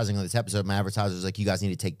advertising on this episode. My advertiser's like, you guys need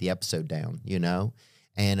to take the episode down, you know?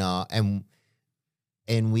 And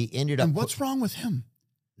we ended up. And what's wrong with him?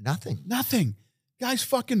 Nothing. Nothing. Guy's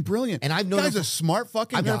fucking brilliant. And I've known Guy's him a smart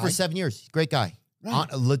fucking guy. I've known him for 7 years. Great guy.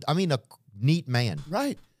 Right. I mean, a neat man.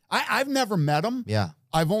 Right. I've never met him. Yeah.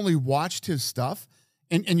 I've only watched his stuff.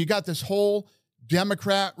 And you got this whole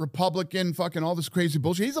Democrat, Republican, fucking all this crazy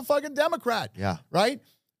bullshit. He's a fucking Democrat. Yeah. Right?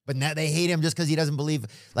 But now they hate him just because he doesn't believe,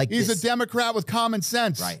 like, he's a Democrat with common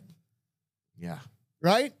sense. Right. Yeah.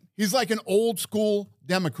 Right? He's like an old school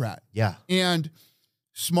Democrat. Yeah. And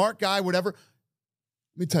smart guy, whatever.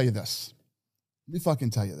 Let me tell you this. Let me fucking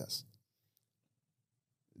tell you this.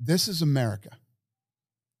 This is America.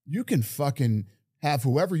 You can fucking have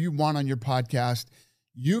whoever you want on your podcast.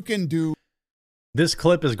 You can do. This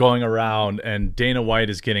clip is going around and Dana White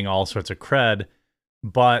is getting all sorts of cred,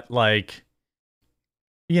 but like,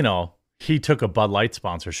 you know, he took a Bud Light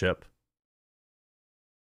sponsorship.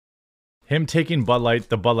 Him taking Bud Light,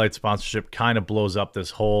 the Bud Light sponsorship kind of blows up this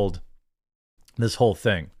whole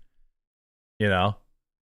thing, you know?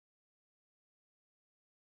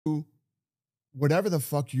 Whatever the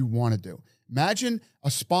fuck you want to do. Imagine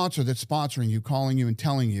a sponsor that's sponsoring you, calling you and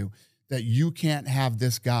telling you that you can't have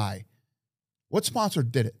this guy. What sponsor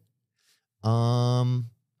did it? Who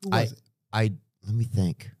was it? Let me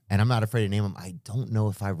think. And I'm not afraid to name him. I don't know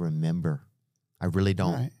if I remember. I really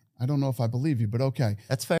don't. All right. I don't know if I believe you, but okay.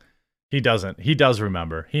 That's fair. He doesn't. He does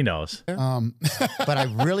remember. He knows. But I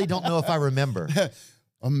really don't know if I remember.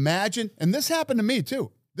 Imagine, and this happened to me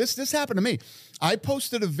too. This happened to me. I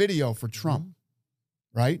posted a video for Trump,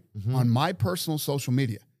 right, on my personal social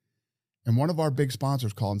media. And one of our big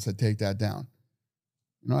sponsors called and said, take that down.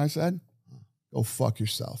 You know what I said? Go fuck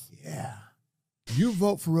yourself. Yeah. You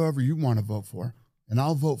vote for whoever you want to vote for, and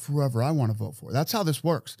I'll vote for whoever I want to vote for. That's how this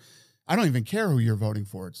works. I don't even care who you're voting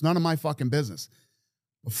for. It's none of my fucking business.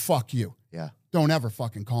 But fuck you. Yeah. Don't ever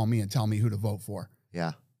fucking call me and tell me who to vote for.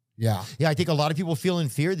 Yeah. Yeah. Yeah, I think a lot of people feel in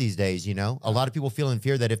fear these days, you know? A lot of people feel in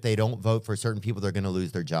fear that if they don't vote for certain people, they're going to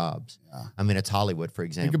lose their jobs. Yeah. I mean, it's Hollywood, for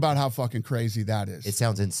example. Think about how fucking crazy that is. It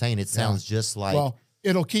sounds insane. It sounds just like... Well,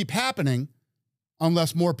 it'll keep happening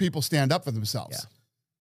unless more people stand up for themselves. Yeah.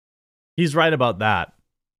 He's right about that.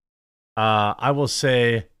 I will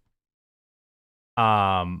say,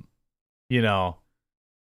 you know,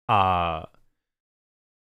 the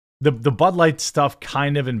Bud Light stuff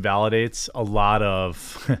kind of invalidates a lot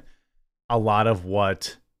of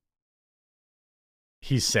what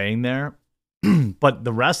he's saying there, but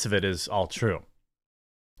the rest of it is all true.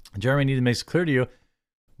 Jeremy needs to make it clear to you,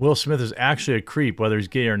 Will Smith is actually a creep, whether he's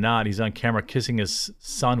gay or not. He's on camera kissing his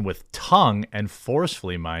son with tongue and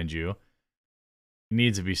forcefully, mind you. He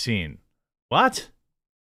needs to be seen. What?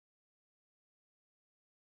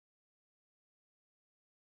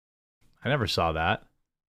 I never saw that.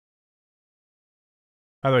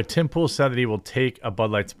 By the way, Tim Pool said that he will take a Bud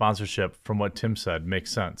Light sponsorship. From what Tim said,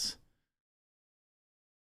 makes sense.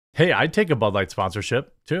 Hey, I'd take a Bud Light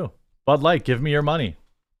sponsorship too. Bud Light, give me your money.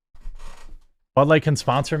 Bud Light can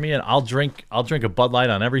sponsor me, and I'll drink a Bud Light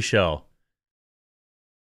on every show.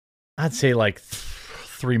 I'd say like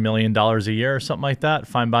 $3 million a year or something like that.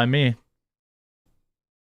 Fine by me.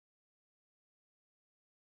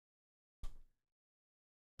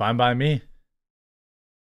 Fine by me.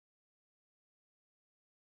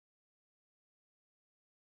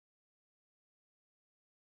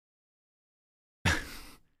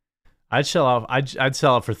 I'd sell out. I'd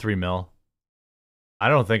sell it for $3 million. I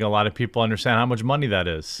don't think a lot of people understand how much money that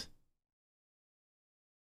is.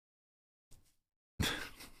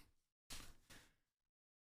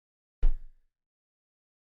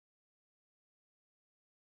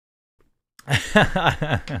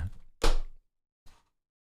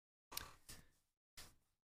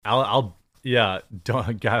 Yeah.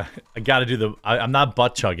 I gotta do the. I'm not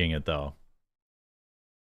butt chugging it though.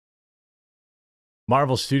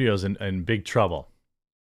 Marvel Studios in big trouble.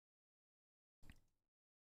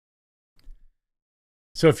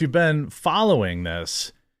 So if you've been following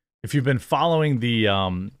this, if you've been following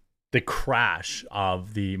the crash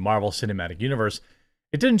of the Marvel Cinematic Universe,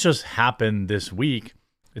 it didn't just happen this week.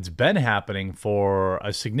 It's been happening for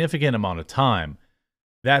a significant amount of time.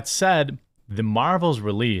 That said, the Marvel's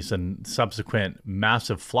release and subsequent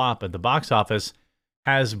massive flop at the box office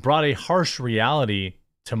has brought a harsh reality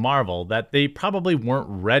to Marvel that they probably weren't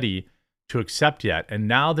ready to accept yet. And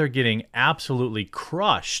now they're getting absolutely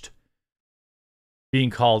crushed, being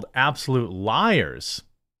called absolute liars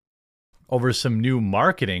over some new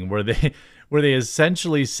marketing where they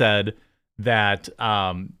essentially said that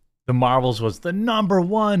The Marvels was the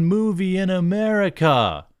 #1 movie in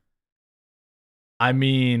America. I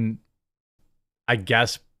mean, I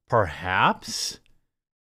guess perhaps.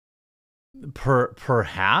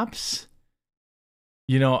 Perhaps.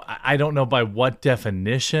 You know, I don't know by what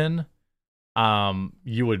definition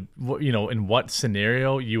you would, you know, in what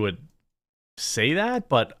scenario you would say that,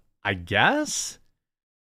 but I guess.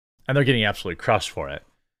 And they're getting absolutely crushed for it.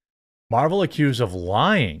 Marvel accused of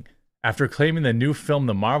lying after claiming the new film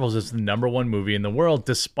The Marvels is the #1 movie in the world,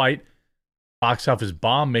 despite box office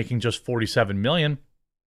bomb making just $47 million,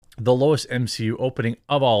 the lowest MCU opening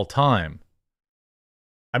of all time.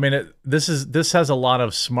 I mean, this has a lot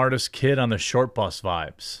of smartest kid on the short bus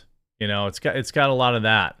vibes. You know, it's got a lot of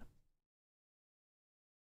that.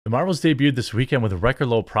 The Marvels debuted this weekend with record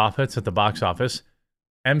low profits at the box office.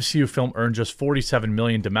 MCU film earned just $47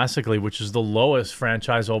 million domestically, which is the lowest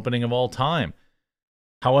franchise opening of all time.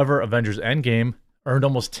 However, Avengers Endgame earned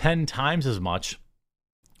almost 10 times as much,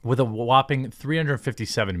 with a whopping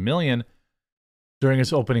 $357 million during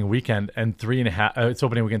its opening weekend and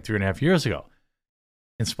 3.5 years ago.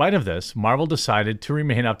 In spite of this, Marvel decided to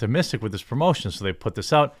remain optimistic with this promotion, so they put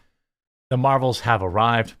this out. The Marvels have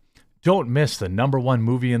arrived. Don't miss the #1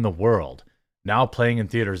 movie in the world. Now playing in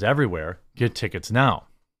theaters everywhere. Get tickets now.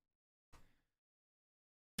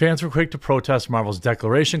 Fans were quick to protest Marvel's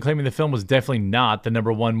declaration, claiming the film was definitely not the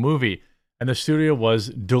 #1 movie, and the studio was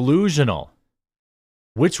delusional.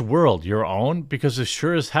 Which world? Your own? Because it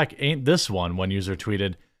sure as heck ain't this one user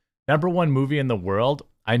tweeted. #1 movie in the world?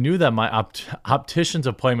 I knew that my optician's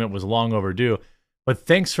appointment was long overdue, but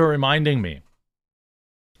thanks for reminding me.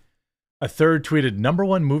 A third tweeted,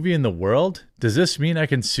 #1 movie in the world? Does this mean I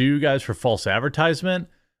can sue you guys for false advertisement?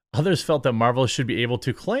 Others felt that Marvel should be able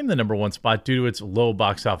to claim the #1 spot due to its low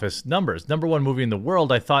box office numbers. #1 movie in the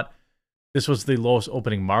world? I thought this was the lowest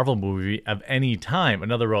opening Marvel movie of any time.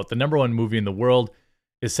 Another wrote, the #1 movie in the world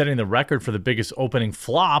is setting the record for the biggest opening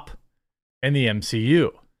flop in the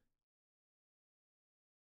MCU.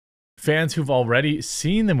 Fans who've already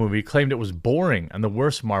seen the movie claimed it was boring and the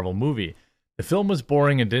worst Marvel movie. The film was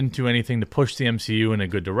boring and didn't do anything to push the MCU in a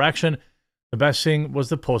good direction. The best thing was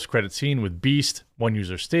the post-credit scene with Beast, one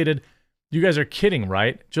user stated. You guys are kidding,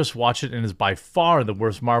 right? Just watch it and it's by far the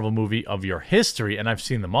worst Marvel movie of your history, and I've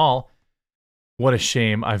seen them all. What a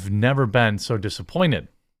shame. I've never been so disappointed.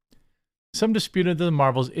 Some disputed that The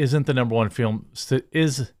Marvels isn't the #1 film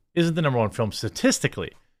isn't the #1 film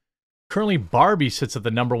statistically. Currently, Barbie sits at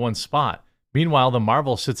the #1 spot. Meanwhile, The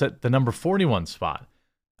Marvel sits at the number 41 spot.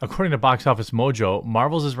 According to Box Office Mojo,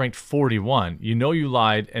 Marvel's is ranked 41. You know you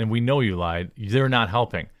lied, and we know you lied. They're not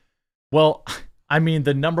helping. Well, I mean,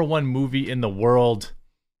 the #1 movie in the world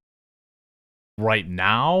right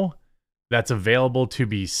now that's available to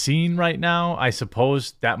be seen right now, I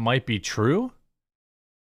suppose that might be true.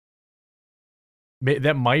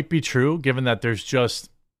 That might be true, given that there's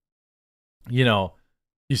just, you know,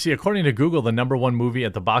 you see, according to Google, the #1 movie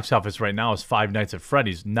at the box office right now is Five Nights at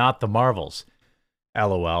Freddy's, not The Marvels.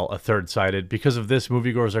 LOL, a third cited. Because of this,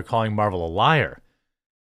 moviegoers are calling Marvel a liar.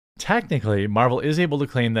 Technically, Marvel is able to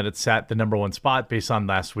claim that it sat the #1 spot based on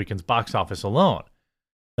last weekend's box office alone.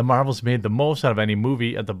 The Marvels made the most out of any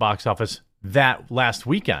movie at the box office that last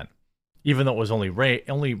weekend, even though it was only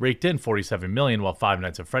raked in $47 million, while Five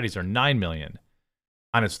Nights at Freddy's are $9 million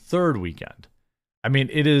on its third weekend. I mean,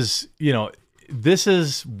 it is, you know, this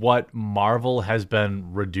is what Marvel has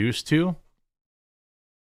been reduced to.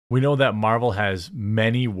 We know that Marvel has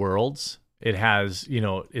many worlds. It has,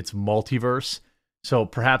 its multiverse. So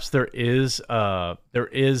perhaps there is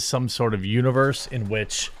some sort of universe in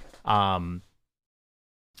which,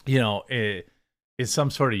 it is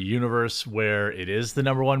some sort of universe where it is the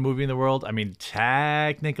number one movie in the world. I mean,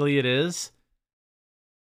 technically it is.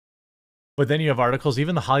 But then you have articles,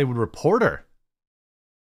 even the Hollywood Reporter.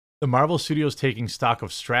 The Marvel Studios taking stock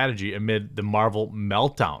of strategy amid the Marvel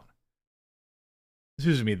meltdown.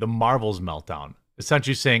 Excuse me, the Marvel's meltdown.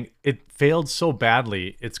 Essentially saying it failed so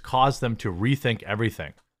badly, it's caused them to rethink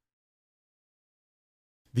everything.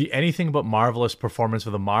 The anything but marvelous performance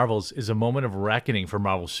of the Marvels is a moment of reckoning for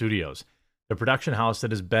Marvel Studios, the production house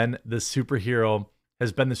that has been the superhero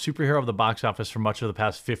of the box office for much of the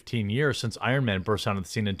past 15 years since Iron Man burst onto the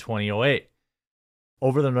scene in 2008.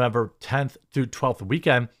 Over the November 10th through 12th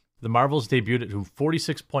weekend, the Marvels debuted at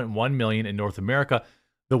 $46.1 million in North America,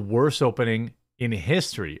 the worst opening in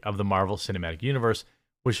history of the Marvel Cinematic Universe,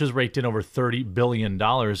 which has raked in over $30 billion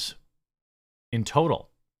in total.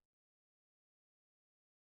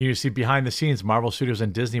 You see, behind the scenes, Marvel Studios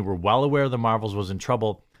and Disney were well aware the Marvels was in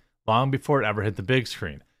trouble long before it ever hit the big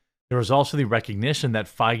screen. There was also the recognition that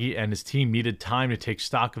Feige and his team needed time to take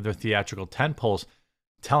stock of their theatrical tentpoles,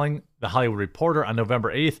 telling the Hollywood Reporter on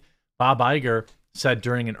November 8th, Bob Iger said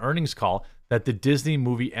during an earnings call that the Disney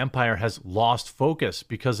movie empire has lost focus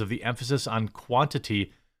because of the emphasis on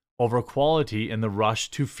quantity over quality in the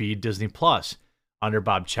rush to feed Disney Plus under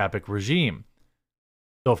Bob Chapek's regime.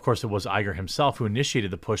 Though, of course, it was Iger himself who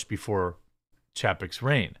initiated the push before Chapek's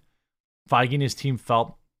reign. Feige and his team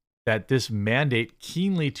felt that this mandate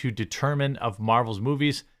keenly to determine of Marvel's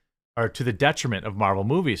movies, or to the detriment of Marvel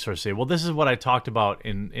movies, so to say. Well, this is what I talked about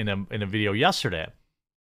in a video yesterday.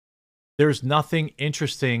 There's nothing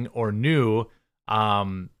interesting or new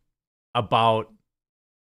about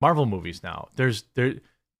Marvel movies now.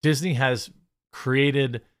 Disney has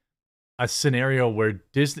created a scenario where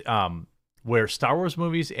where Star Wars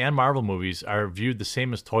movies and Marvel movies are viewed the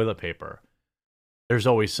same as toilet paper. There's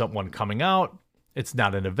always someone coming out. It's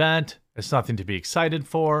not an event. It's nothing to be excited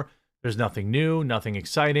for. There's nothing new, nothing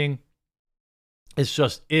exciting. It's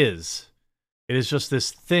just is. It is just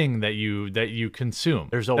this thing that you consume.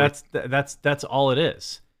 There's always that's all it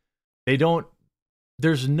is.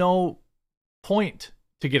 There's no point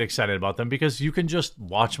to get excited about them because you can just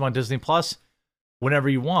watch them on Disney Plus whenever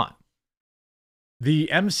you want. The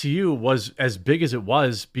MCU was as big as it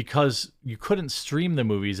was because you couldn't stream the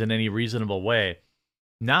movies in any reasonable way.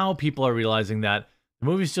 Now people are realizing that the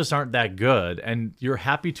movies just aren't that good, and you're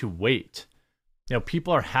happy to wait.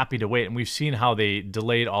 People are happy to wait, and we've seen how they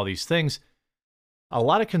delayed all these things. A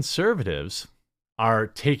lot of conservatives are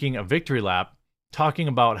taking a victory lap, talking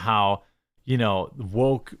about how,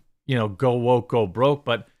 woke, go woke, go broke,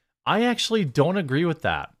 but I actually don't agree with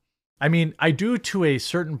that. I mean, I do to a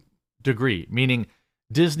certain degree, meaning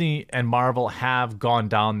Disney and Marvel have gone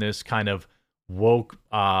down this kind of woke,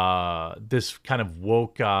 path,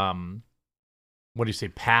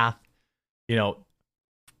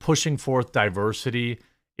 pushing forth diversity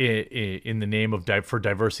in the name of for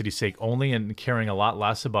diversity's sake only, and caring a lot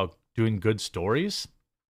less about doing good stories.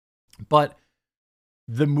 But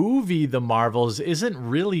the movie, The Marvels, isn't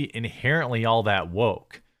really inherently all that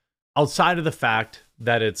woke, outside of the fact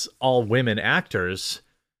that it's all women actors.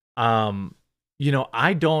 I'm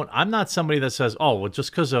not somebody that says, oh, well,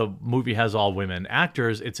 just because a movie has all women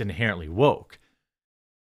actors, it's inherently woke.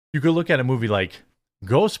 You could look at a movie like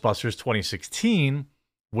Ghostbusters 2016,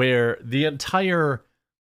 where the entire,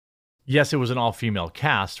 yes, it was an all-female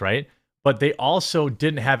cast, right? But they also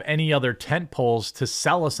didn't have any other tent poles to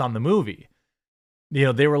sell us on the movie.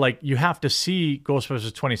 They were like, you have to see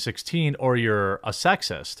Ghostbusters 2016 or you're a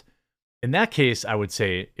sexist. In that case, I would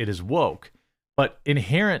say it is woke. But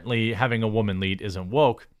inherently, having a woman lead isn't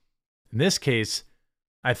woke. In this case,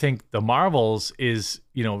 I think The Marvels is,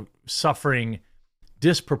 suffering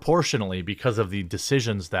disproportionately because of the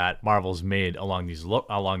decisions that Marvel's made along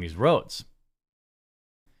these roads.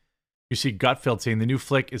 You see Gutfeld saying the new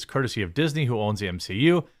flick is courtesy of Disney, who owns the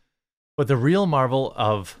MCU, but the real marvel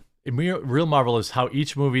is how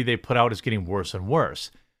each movie they put out is getting worse and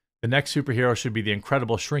worse. The next superhero should be the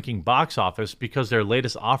incredible shrinking box office because their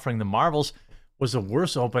latest offering, The Marvels, was the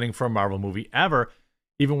worst opening for a Marvel movie ever,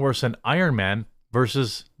 even worse than Iron Man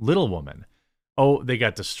versus Little Woman. Oh, they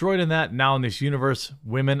got destroyed in that. Now in this universe,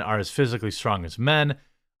 women are as physically strong as men.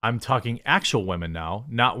 I'm talking actual women now,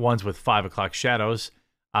 not ones with 5 o'clock shadows.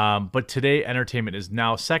 But today, entertainment is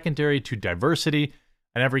now secondary to diversity,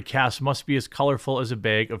 and every cast must be as colorful as a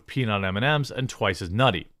bag of peanut M&Ms and twice as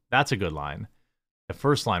nutty. That's a good line. The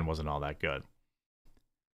first line wasn't all that good.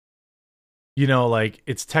 You know, like,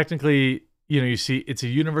 it's technically, you know, you see, it's a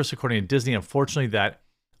universe according to Disney. Unfortunately, that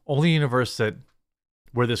only universe that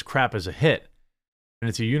where this crap is a hit. And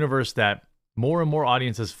it's a universe that more and more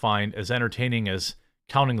audiences find as entertaining as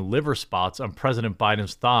counting liver spots on President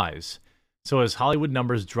Biden's thighs. So as Hollywood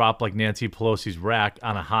numbers drop like Nancy Pelosi's rack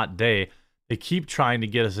on a hot day, they keep trying to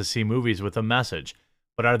get us to see movies with a message.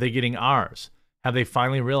 But are they getting ours? Have they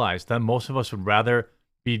finally realized that most of us would rather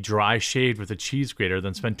be dry shaved with a cheese grater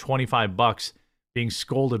than spend $25 being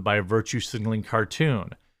scolded by a virtue signaling cartoon?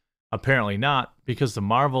 Apparently not, because the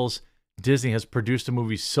Marvels, Disney has produced a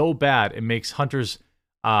movie so bad it makes Hunter's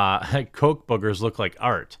Coke boogers look like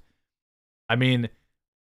art. I mean,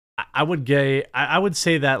 I would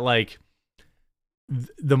say that, like,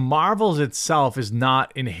 the Marvels itself is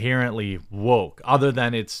not inherently woke, other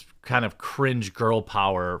than its kind of cringe girl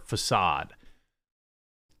power facade.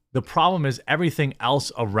 The problem is everything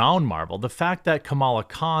else around Marvel. The fact that Kamala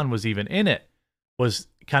Khan was even in it was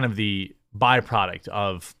kind of the byproduct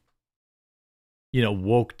of, you know,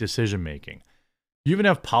 woke decision making. You even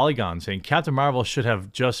have Polygon saying Captain Marvel should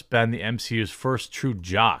have just been the MCU's first true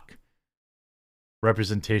jock.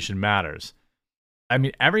 Representation matters. I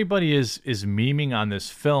mean, everybody is memeing on this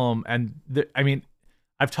film, and I mean,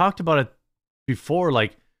 I've talked about it before.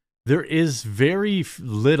 Like, there is very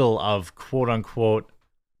little of quote unquote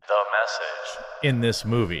the message in this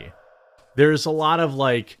movie. There's a lot of,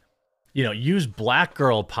 like, you know, use black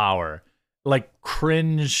girl power, like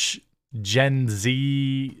cringe Gen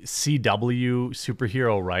Z CW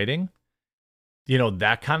superhero writing, you know,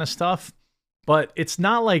 that kind of stuff. But it's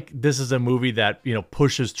not like this is a movie that, you know,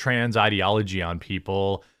 pushes trans ideology on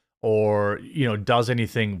people or, you know, does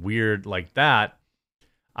anything weird like that.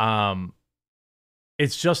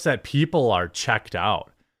 It's just that people are checked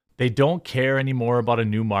out. They don't care anymore about a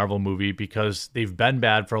new Marvel movie because they've been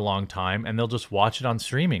bad for a long time, and they'll just watch it on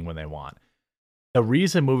streaming when they want. The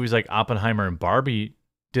reason movies like Oppenheimer and Barbie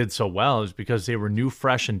did so well is because they were new,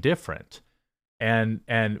 fresh, and different. And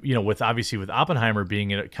you know, with Oppenheimer being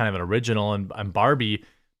kind of an original, and Barbie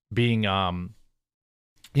being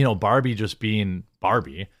you know, Barbie just being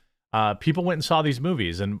Barbie, people went and saw these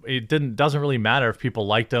movies, and it doesn't really matter if people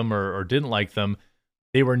liked them or didn't like them.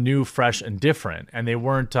 They were new, fresh, and different, and they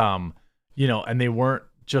weren't you know, and they weren't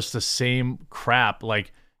just the same crap.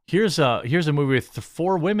 Like, here's a movie with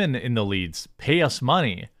 4 women in the leads. Pay us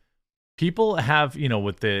money. People have, you know,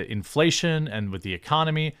 with the inflation and with the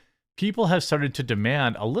economy, people have started to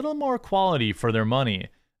demand a little more quality for their money.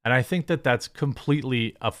 And I think that that's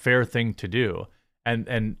completely a fair thing to do.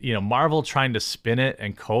 And you know, Marvel trying to spin it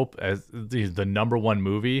and cope as the #1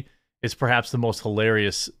 movie is perhaps the most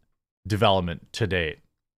hilarious development to date.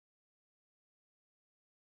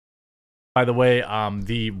 By the way,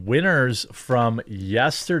 the winners from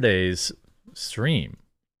yesterday's stream,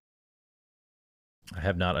 I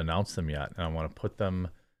have not announced them yet, and I want to put them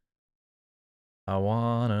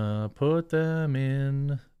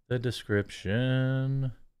in the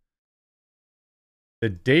description. The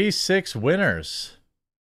day 6 winners.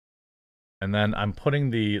 And then I'm putting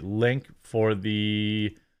the link for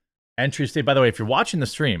the entry state. By the way, if you're watching the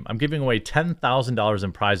stream, I'm giving away $10,000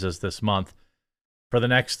 in prizes this month. For the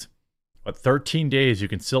next 13 days, you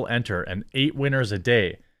can still enter, and 8 winners a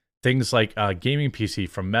day. Things like gaming PC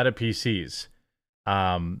from Meta PCs.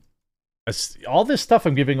 All this stuff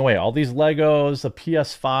I'm giving away. All these Legos, the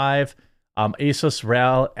PS5,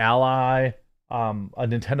 Asus Ally, a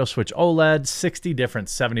Nintendo Switch OLED, 60 different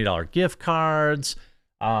 $70 gift cards,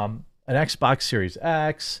 an Xbox Series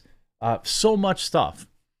X, so much stuff.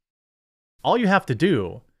 All you have to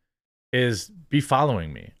do is be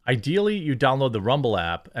following me. Ideally, you download the Rumble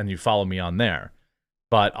app and you follow me on there.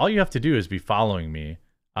 But all you have to do is be following me.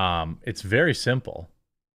 It's very simple.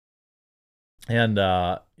 And,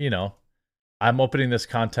 you know, I'm opening this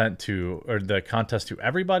the contest to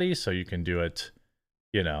everybody, so you can do it,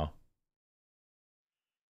 you know.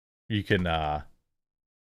 You can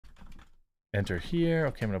enter here.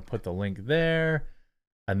 Okay, I'm going to put the link there.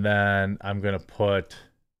 And then I'm going to put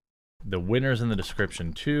the winners in the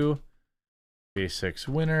description too. Day 6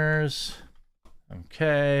 winners.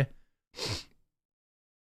 Okay.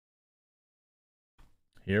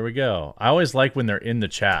 Here we go. I always like when they're in the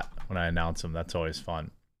chat when I announce them. That's always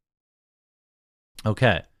fun.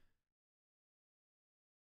 Okay.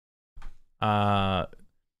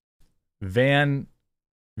 Van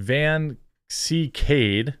C.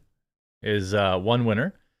 Cade is one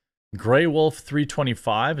winner. Grey Wolf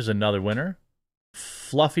 325 is another winner.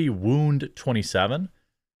 Fluffy Wound 27.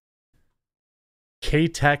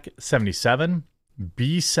 K-Tech 77.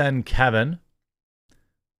 B-Sen Kevin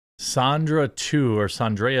Sandra 2 or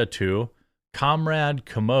Sandrea 2, Comrade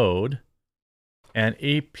Commode, and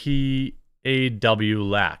APAW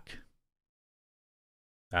Lack.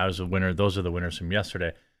 That was a winner. Those are the winners from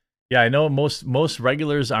yesterday. Yeah, I know most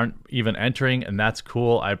regulars aren't even entering, and that's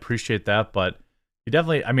cool. I appreciate that, but you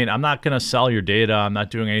definitely, I mean, I'm not going to sell your data. I'm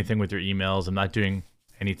not doing anything with your emails. I'm not doing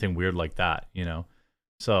anything weird like that, you know?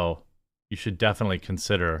 So you should definitely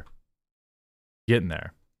consider getting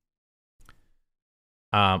there.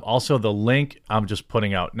 Also, the link I'm just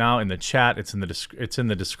putting out now in the chat. It's in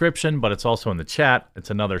the description, but it's also in the chat. It's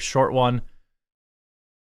another short one.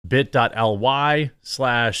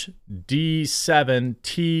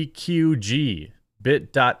 bit.ly/D7TQG.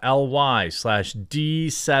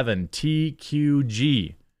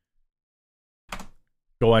 bit.ly/D7TQG.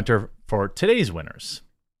 Go enter for today's winners.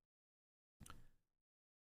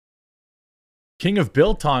 King of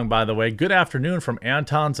Biltong, by the way, good afternoon from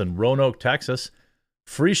Anton's in Roanoke, Texas.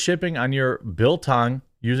 Free shipping on your Biltong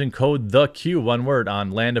using code THEQ, one word, on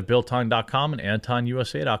landofbiltong.com and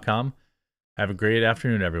antonusa.com. Have a great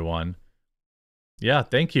afternoon, everyone. Yeah,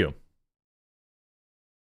 thank you.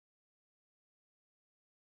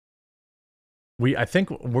 I think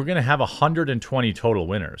we're going to have 120 total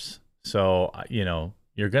winners. So, you know,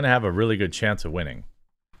 you're going to have a really good chance of winning.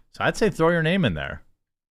 So I'd say throw your name in there.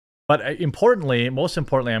 But most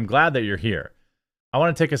importantly, I'm glad that you're here. I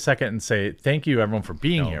want to take a second and say thank you, everyone, for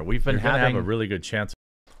being here. We've been having a really good chance.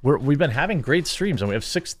 We've been having great streams, and we have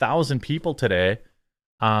 6,000 people today.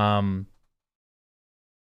 Absolutely.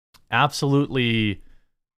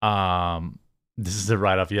 This is the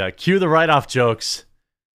write-off. Yeah, cue the write-off jokes.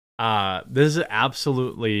 This is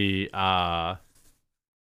absolutely.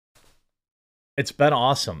 It's been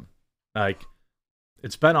awesome.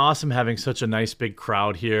 It's been awesome having such a nice big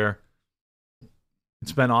crowd here.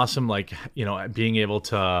 It's been awesome, being able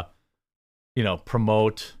to,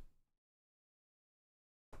 promote.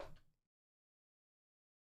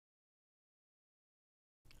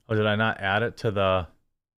 Oh, did I not add it to the?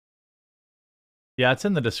 Yeah, it's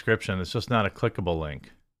in the description. It's just not a clickable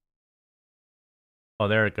link. Oh,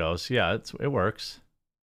 there it goes. Yeah, it works.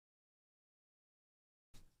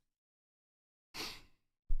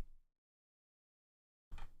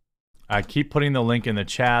 I keep putting the link in the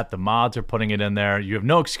chat. The mods are putting it in there. You have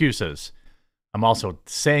no excuses. I'm also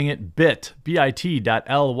saying it bit.ly/D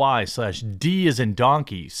as in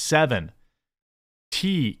donkey 7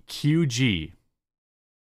 TQG.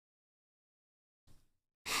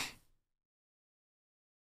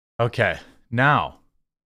 Okay, now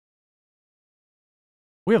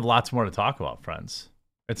we have lots more to talk about, friends.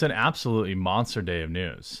 It's an absolutely monster day of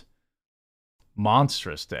news.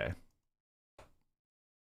 Monstrous day.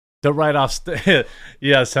 The write-offs,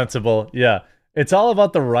 yeah, sensible, yeah. It's all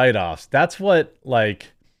about the write-offs. That's what, the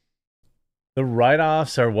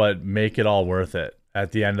write-offs are what make it all worth it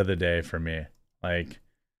at the end of the day for me.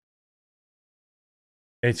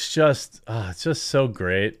 It's just so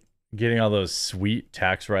great getting all those sweet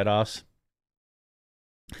tax write-offs.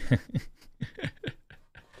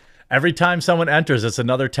 Every time someone enters, it's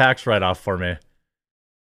another tax write-off for me.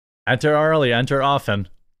 Enter early, enter often.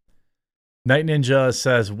 Night Ninja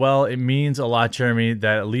says, well, it means a lot, Jeremy,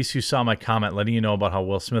 that at least you saw my comment letting you know about how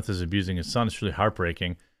Will Smith is abusing his son. It's really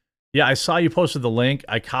heartbreaking. Yeah, I saw you posted the link.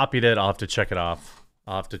 I copied it. I'll have to check it off.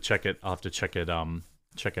 I'll have to check it out.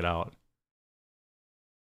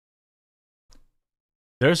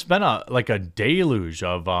 There's been a deluge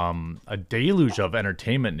of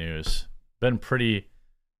entertainment news. I've been pretty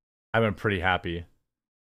happy.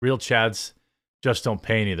 Real Chads just don't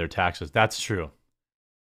pay any of their taxes. That's true.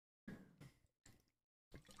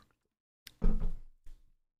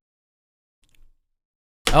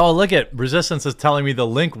 Oh, look at Resistance is telling me the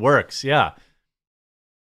link works. Yeah.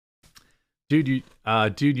 Dude, you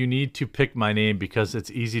need to pick my name because it's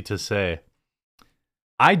easy to say.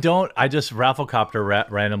 I don't. I just Rafflecopter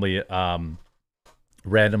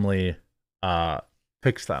randomly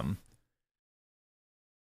picks them.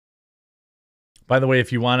 By the way,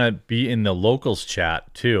 if you want to be in the locals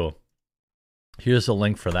chat too, here's a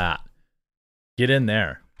link for that. Get in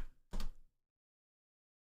there.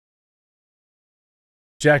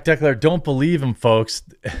 Jack Deckler, don't believe him, folks.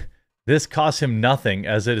 This costs him nothing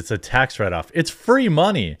as it's a tax write-off. It's free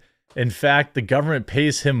money. In fact, the government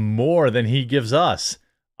pays him more than he gives us.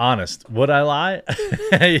 Honest. Would I lie?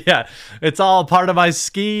 Yeah, it's all part of my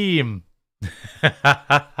scheme.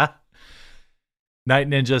 Night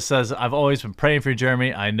Ninja says, I've always been praying for you,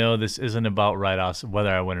 Jeremy. I know this isn't about write-offs,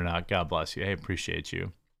 whether I win or not. God bless you. I appreciate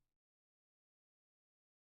you.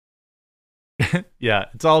 Yeah,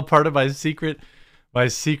 it's all part of my secret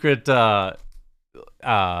write-off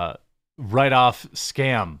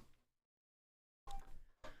scam.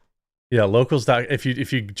 Yeah, locals. If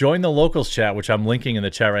you join the locals chat, which I'm linking in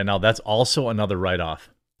the chat right now, that's also another write-off.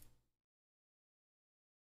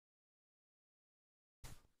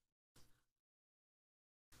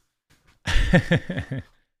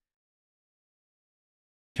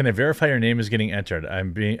 Can I verify your name is getting entered?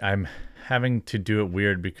 I'm having to do it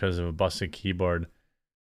weird because of a busted keyboard.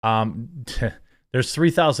 There's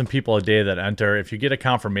 3,000 people a day that enter. If you get a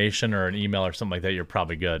confirmation or an email or something like that, you're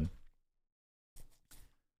probably good.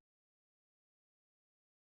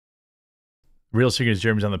 Real secret is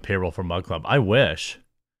Jeremy's on the payroll for Mug Club. I wish.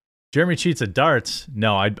 Jeremy cheats at darts.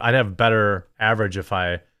 No, I'd have better average if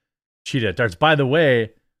I cheated at darts. By the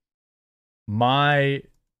way, my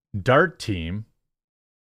dart team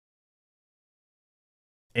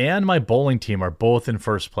and my bowling team are both in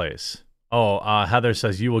first place. Oh, Heather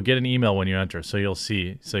says you will get an email when you enter, so you'll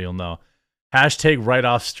see, so you'll know. Hashtag write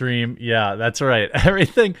off stream. Yeah, that's right.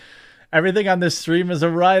 Everything on this stream is a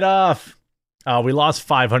write off. We lost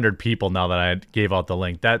 500 people now that I gave out the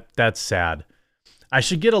link. That's sad. I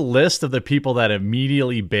should get a list of the people that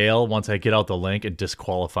immediately bail once I get out the link and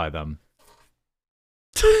disqualify them.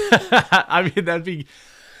 I mean, that'd be...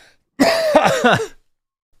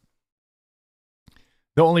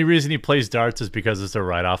 The only reason he plays darts is because it's a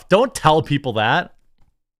write-off. Don't tell people that.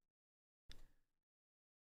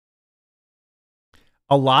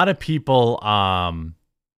 A lot of people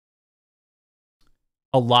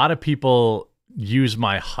use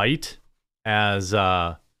my height as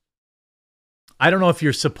I don't know if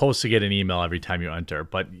you're supposed to get an email every time you enter,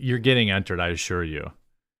 but you're getting entered, I assure you.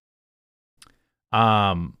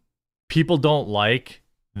 People don't like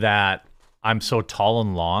that I'm so tall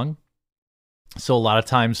and long. So a lot of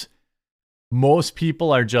times, most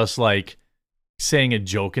people are just like saying it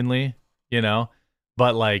jokingly, you know,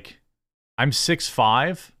 but like I'm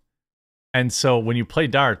 6'5", and so when you play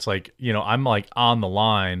darts, like, you know, I'm like on the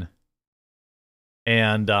line,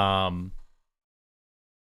 and I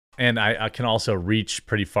can also reach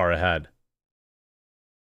pretty far ahead.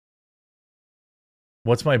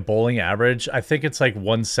 What's my bowling average? I think it's like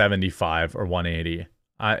 175 or 180.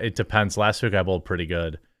 It depends. Last week I bowled pretty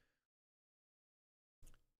good.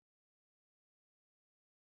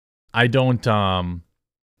 I don't,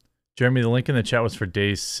 Jeremy, the link in the chat was for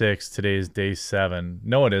day 6. Today is day 7.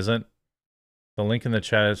 No, it isn't. The link in the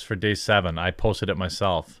chat is for day 7. I posted it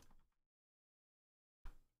myself.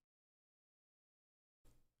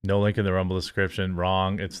 No link in the Rumble description.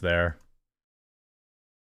 Wrong. It's there.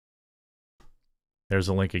 There's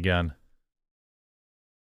a link again.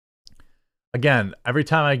 Again, every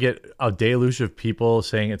time I get a deluge of people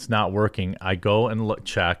saying it's not working, I go and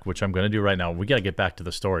check, which I'm going to do right now. We got to get back to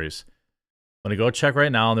the stories. I'm going to go check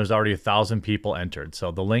right now, and there's already 1,000 people entered.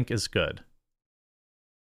 So the link is good.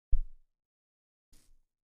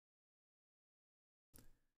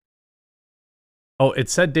 Oh, it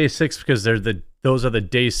said day 6 because those are the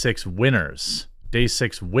day 6 winners. Day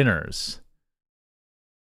 6 winners.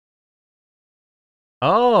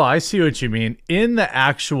 Oh, I see what you mean. In the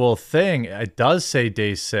actual thing, it does say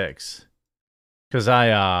day 6. Because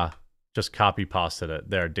I just copy pasted it.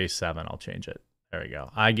 There, day 7. I'll change it. There we go.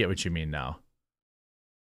 I get what you mean now.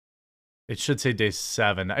 It should say day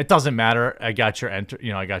 7. It doesn't matter. I got your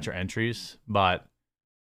I got your entries, but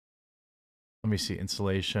let me see.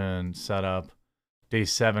 Installation, setup, day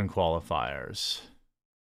 7 qualifiers.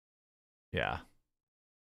 Yeah.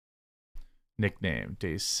 Nickname,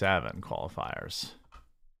 day 7 qualifiers.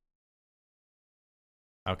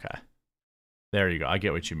 Okay. There you go. I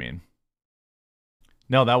get what you mean.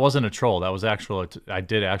 No, that wasn't a troll. That was actual. I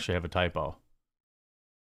did actually have a typo.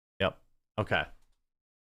 Yep. Okay.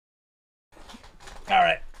 All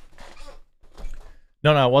right.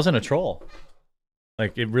 No, it wasn't a troll.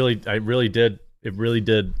 Like it really did,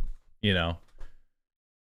 you know.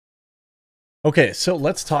 Okay, so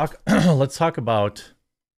let's talk about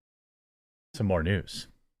some more news.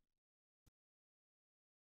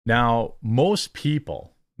 Now, most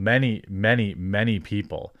people, many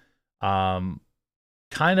people, kind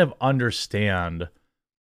of understand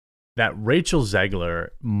that Rachel Zegler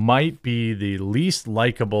might be the least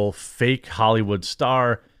likable fake Hollywood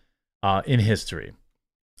star in history.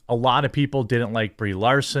 A lot of people didn't like Brie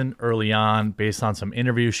Larson early on based on some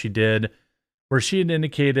interviews she did where she had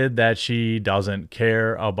indicated that she doesn't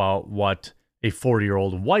care about what a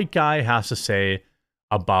 40-year-old white guy has to say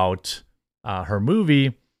about her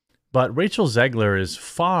movie. But Rachel Zegler is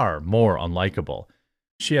far more unlikable.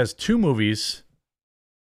 She has 2 movies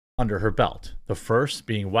under her belt. The first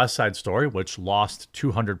being West Side Story, which lost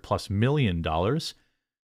 $200+ million.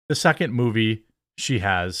 The second movie she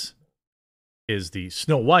has is the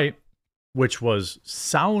Snow White, which was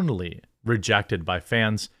soundly rejected by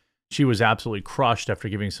fans. She was absolutely crushed after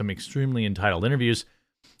giving some extremely entitled interviews.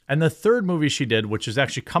 And the third movie she did, which is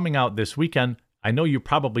actually coming out this weekend, I know you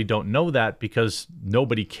probably don't know that because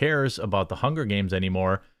nobody cares about the Hunger Games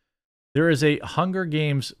anymore. There is a Hunger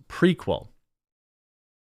Games prequel.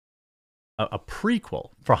 A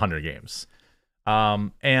prequel for Hunger Games.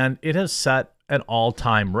 And it has set an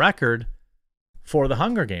all-time record for the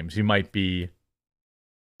Hunger Games. You might be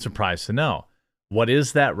surprised to know. What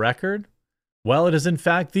is that record? Well, it is in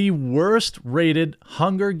fact the worst rated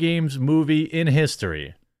Hunger Games movie in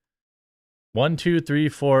history. 1, 2, 3,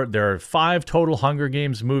 4. There are 5 total Hunger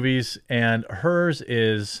Games movies, and hers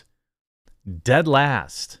is dead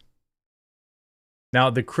last. Now,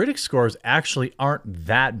 the critic scores actually aren't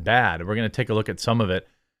that bad. We're going to take a look at some of it.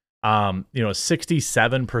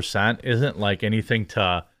 67% isn't like anything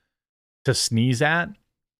to sneeze at.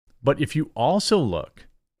 But if you also look,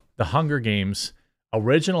 the Hunger Games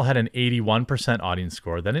original had an 81% audience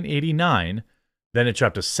score, then an 89, then it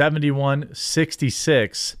dropped to 71,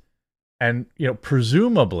 66, and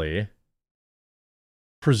presumably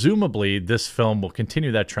this film will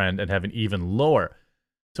continue that trend and have an even lower.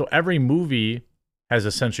 So every movie has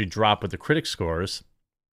essentially dropped with the critic scores,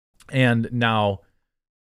 and now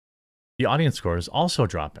the audience score is also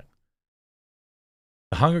dropping.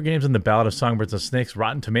 The Hunger Games and the Ballad of Songbirds and Snakes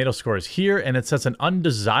Rotten Tomato score is here, and it sets an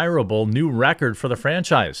undesirable new record for the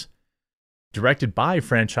franchise. Directed by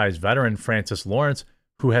franchise veteran Francis Lawrence,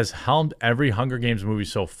 who has helmed every Hunger Games movie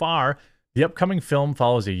so far, the upcoming film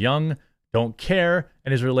follows a young don't care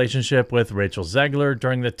and his relationship with Rachel Zegler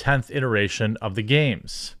during the 10th iteration of the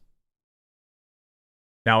games.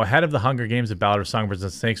 Now, ahead of the Hunger Games, the Ballad of Songbirds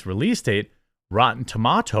and Snakes release date, Rotten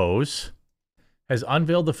Tomatoes has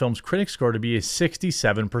unveiled the film's critic score to be a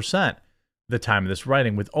 67% at the time of this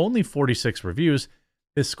writing. With only 46 reviews,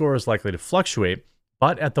 this score is likely to fluctuate,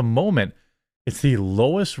 but at the moment, it's the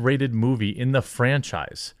lowest rated movie in the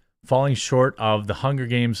franchise, falling short of The Hunger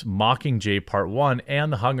Games Mockingjay Part 1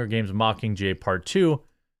 and The Hunger Games Mockingjay Part 2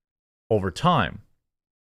 over time.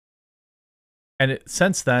 And it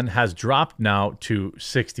since then has dropped now to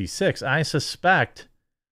 66. I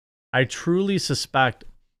truly suspect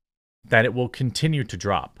that it will continue to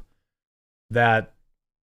drop, that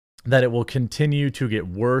it will continue to get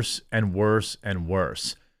worse and worse and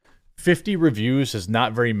worse. 50 reviews is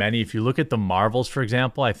not very many. If you look at the Marvels, for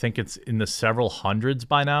example, I think it's in the several hundreds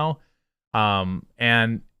by now.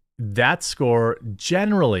 And that score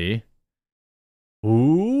generally,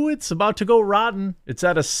 it's about to go rotten. It's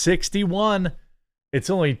at a 61. It's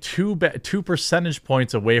only 2 percentage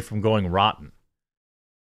points away from going rotten.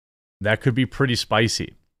 That could be pretty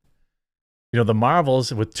spicy. The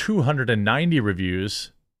Marvels with 290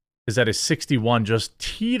 reviews is at a 61, just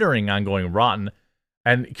teetering on going rotten.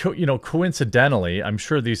 And, coincidentally, I'm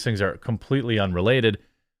sure these things are completely unrelated.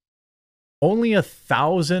 Only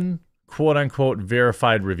 1,000 quote unquote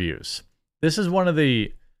verified reviews. This is one of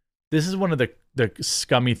the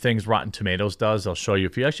scummy things Rotten Tomatoes does. I'll show you.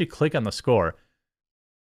 If you actually click on the score,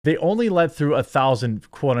 they only let through 1,000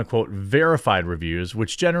 quote unquote verified reviews,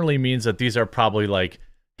 which generally means that these are probably like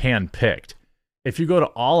hand-picked. If you go to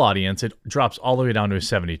all audience, it drops all the way down to a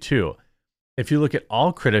 72. If you look at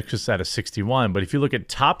all critics, it's at a 61. But if you look at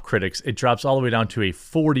top critics, it drops all the way down to a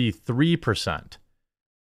 43%.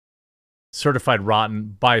 Certified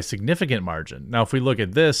rotten by a significant margin. Now, if we look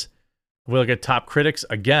at this, if we look at top critics,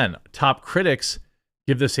 again, top critics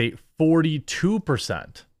give this a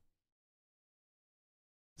 42%.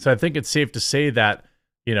 So I think it's safe to say that,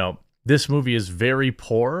 this movie is very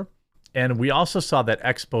poor. And we also saw that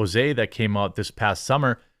expose that came out this past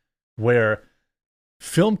summer where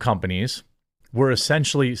film companies were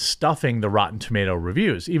essentially stuffing the Rotten Tomato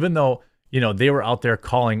reviews, even though, they were out there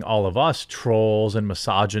calling all of us trolls and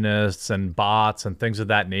misogynists and bots and things of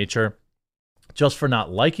that nature just for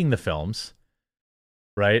not liking the films,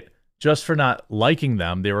 right? Just for not liking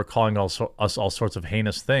them. They were calling us all sorts of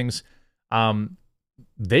heinous things.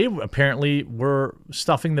 They apparently were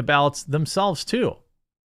stuffing the ballots themselves too.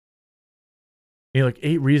 Like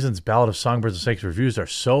 8 Reasons Ballad of Songbirds and Snakes reviews are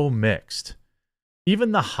so mixed.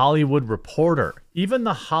 Even the Hollywood Reporter,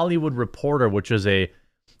 which is a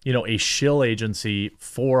shill agency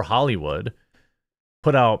for Hollywood,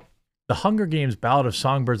 put out the Hunger Games Ballad of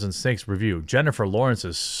Songbirds and Snakes review. Jennifer Lawrence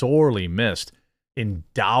is sorely missed in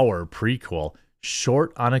dour prequel,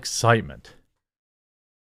 short on excitement.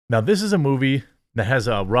 Now, this is a movie that has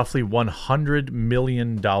a roughly $100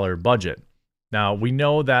 million budget. Now, we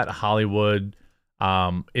know that Hollywood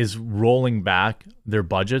is rolling back their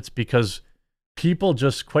budgets because people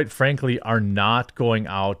just, quite frankly, are not going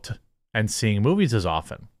out and seeing movies as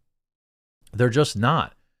often. They're just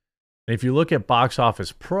not. And if you look at Box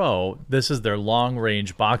Office Pro, this is their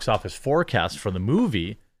long-range box office forecast for the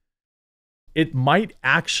movie. It might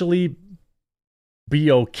actually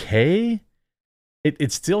be okay.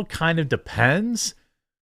 It still kind of depends.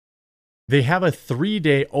 They have a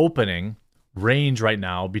 3-day opening range right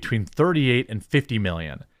now between 38 and 50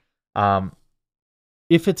 million.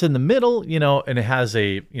 If it's in the middle, and it has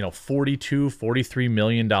a, 42, $43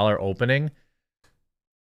 million opening,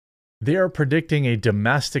 they are predicting a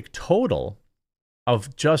domestic total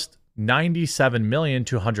of just 97 million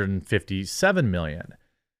to 157 million.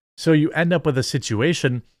 So you end up with a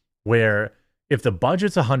situation where if the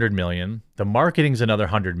budget's 100 million, the marketing's another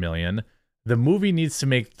 100 million, the movie needs to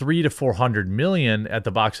make 300 to 400 million at the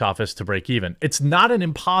box office to break even. It's not an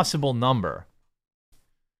impossible number.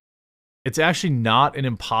 It's actually not an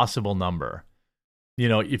impossible number.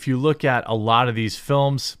 If you look at a lot of these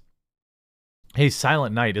films, hey,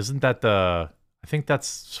 Silent Night, isn't that I think that's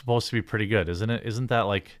supposed to be pretty good, isn't it? Isn't that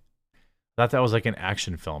I thought that was like an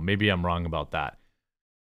action film. Maybe I'm wrong about that.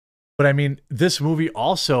 But I mean, this movie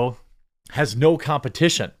also has no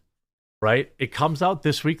competition, right? It comes out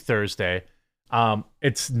this week, Thursday.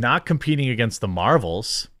 It's not competing against the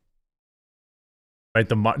Marvels, right?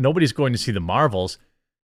 Nobody's going to see the Marvels.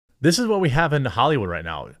 This is what we have in Hollywood right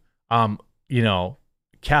now.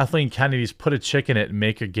 Kathleen Kennedy's Put a Chick in It and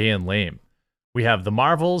Make Her Gay and Lame. We have the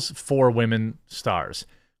Marvels, 4 women stars.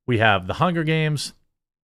 We have the Hunger Games,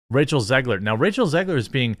 Rachel Zegler. Now, Rachel Zegler is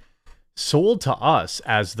being sold to us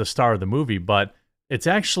as the star of the movie, but it's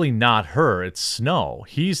actually not her. It's Snow.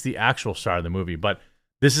 He's the actual star of the movie. But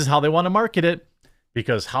this is how they want to market it,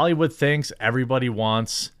 because Hollywood thinks everybody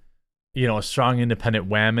wants, a strong, independent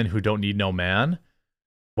woman who don't need no man.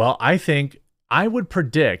 Well, I would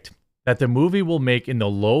predict that the movie will make in the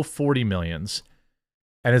low 40 millions,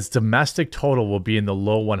 and its domestic total will be in the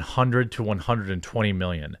low 100 to 120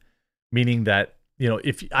 million, meaning that,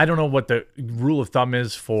 if I don't know what the rule of thumb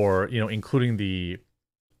is for, including the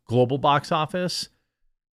global box office,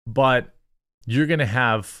 but you're going to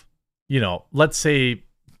have, let's say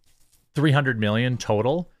 300 million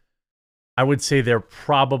total. I would say they're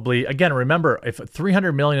probably, again, remember, if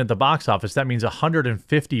 300 million at the box office, that means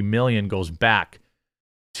 150 million goes back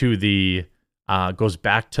to the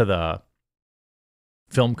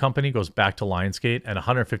film company, goes back to Lionsgate, and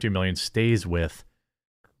 150 million stays with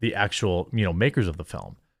the actual, makers of the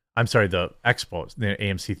film. I'm sorry, the expos, the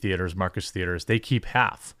AMC theaters, Marcus theaters, they keep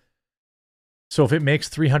half. So if it makes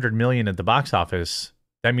 300 million at the box office,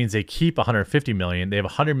 that means they keep 150 million. They have a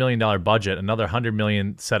 $100 million budget, another 100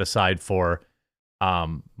 million set aside for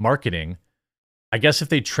marketing. I guess if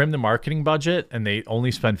they trim the marketing budget and they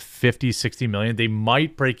only spend 50, 60 million, they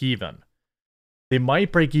might break even. They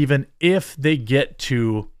might break even if they get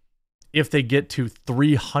to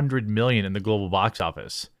 300 million in the global box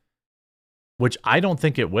office, which I don't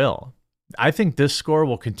think it will. I think this score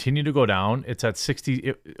will continue to go down. It's at 60.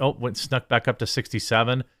 It snuck back up to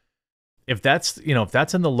 67. If that's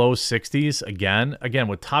in the low 60s, again,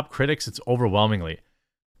 with top critics, it's overwhelmingly,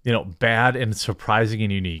 bad in a surprising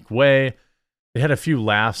and unique way. They had a few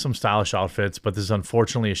laughs, some stylish outfits, but this is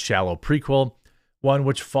unfortunately a shallow prequel, one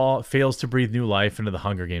which fails to breathe new life into the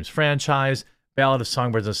Hunger Games franchise. Ballad of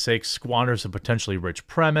Songbirds and Snakes squanders a potentially rich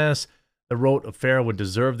premise. The rote affair would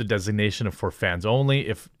deserve the designation of for fans only,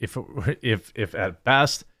 if at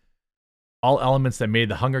best. All elements that made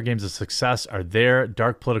the Hunger Games a success are there.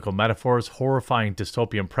 Dark political metaphors, horrifying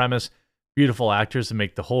dystopian premise, beautiful actors to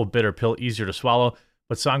make the whole bitter pill easier to swallow.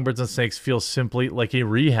 But Songbirds and Snakes feels simply like a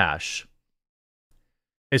rehash.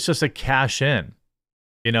 It's just a cash in.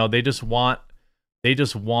 They just want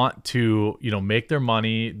to, make their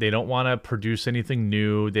money. They don't want to produce anything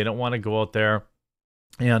new. They don't want to go out there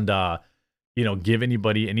and, give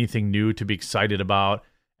anybody anything new to be excited about.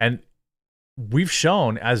 And we've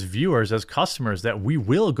shown as viewers, as customers, that we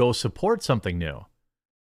will go support something new.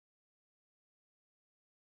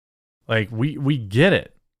 Like we get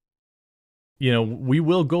it. We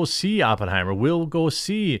will go see Oppenheimer. We'll go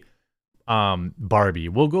see Barbie.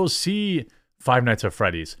 We'll go see Five Nights at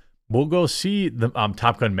Freddy's. We'll go see the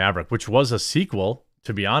Top Gun Maverick, which was a sequel,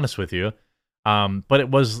 to be honest with you. But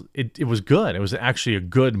it was good. It was actually a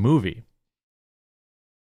good movie.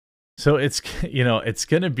 So it's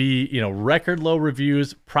going to be, record low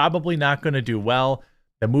reviews, probably not going to do well.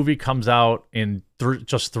 The movie comes out in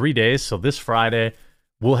just 3 days. So this Friday,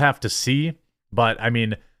 we'll have to see. But I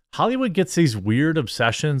mean, Hollywood gets these weird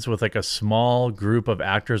obsessions with like a small group of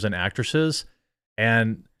actors and actresses,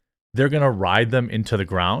 and they're going to ride them into the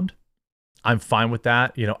ground. I'm fine with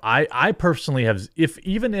that. I personally have,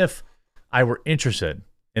 even if I were interested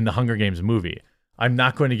in the Hunger Games movie, I'm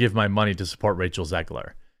not going to give my money to support Rachel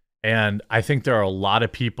Zegler. And I think there are a lot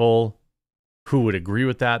of people who would agree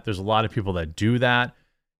with that. There's a lot of people that do that.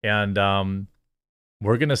 And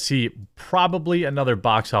we're going to see probably another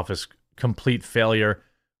box office complete failure.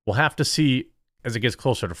 We'll have to see as it gets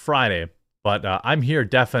closer to Friday. But I'm here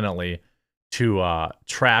definitely to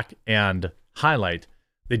track and highlight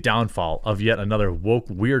the downfall of yet another woke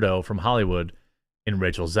weirdo from Hollywood in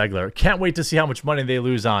Rachel Zegler. Can't wait to see how much money they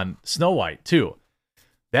lose on Snow White, too.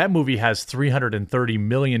 That movie has $330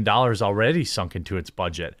 million already sunk into its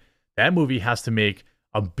budget. That movie has to make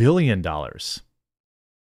 $1 billion.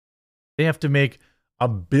 They have to make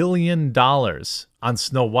 $1 billion on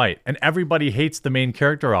Snow White, and everybody hates the main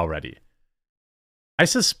character already. I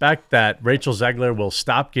suspect that Rachel Zegler will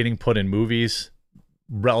stop getting put in movies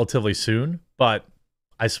relatively soon, but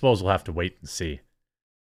I suppose we'll have to wait and see.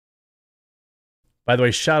 By the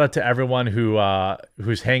way, shout out to everyone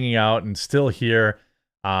who's hanging out and still here.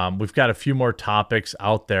 We've got a few more topics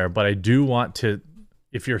out there, but I do want to,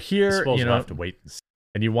 if you're here, we'll have to wait and see.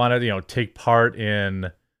 And you want to, take part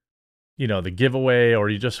in, the giveaway, or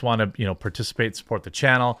you just want to, participate, support the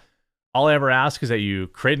channel. All I ever ask is that you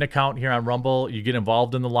create an account here on Rumble, you get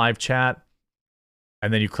involved in the live chat,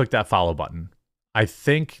 and then you click that follow button. I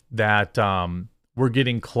think that we're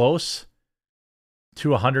getting close to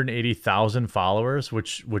 180,000 followers,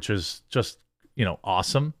 which is just,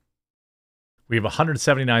 awesome. We have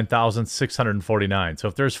 179,649. So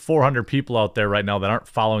if there's 400 people out there right now that aren't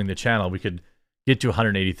following the channel, we could get to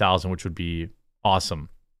 180,000, which would be awesome.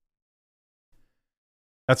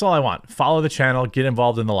 That's all I want. Follow the channel, get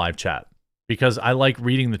involved in the live chat, because I like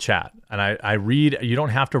reading the chat. And I read, you don't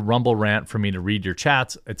have to Rumble rant for me to read your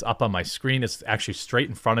chats. It's up on my screen. It's actually straight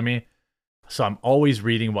in front of me. So I'm always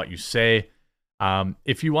reading what you say.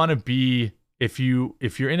 If you want to be, if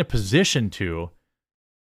you're in a position to,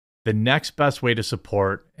 the next best way to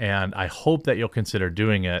support, and I hope that you'll consider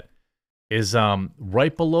doing it, is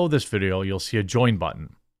right below this video, you'll see a join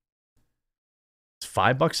button. It's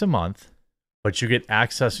 $5 a month, but you get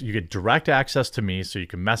access, you get direct access to me, so you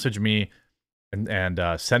can message me and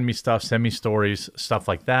send me stuff, send me stories, stuff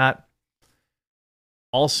like that.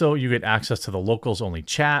 Also, you get access to the locals only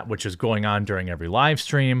chat, which is going on during every live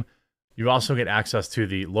stream. You also get access to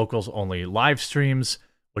the locals only live streams,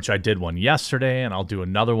 which I did one yesterday, and I'll do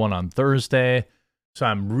another one on Thursday. So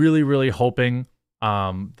I'm really, really hoping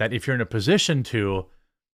that if you're in a position to,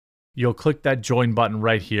 you'll click that join button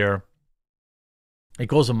right here. It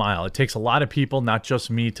goes a mile. It takes a lot of people, not just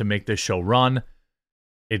me, to make this show run.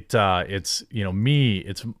 It's me.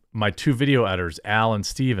 It's my two video editors, Al and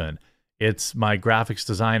Steven. It's my graphics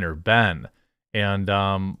designer, Ben.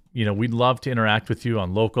 And, we'd love to interact with you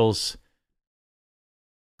on locals.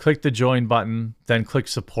 Click the join button, then click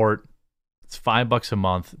support. It's $5 a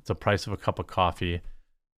month. It's the price of a cup of coffee.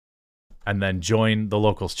 And then join the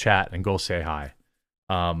locals chat and go say hi.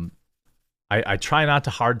 I try not to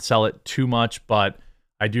hard sell it too much, but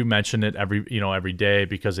I do mention it every day,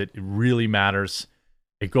 because it really matters.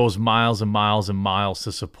 It goes miles and miles and miles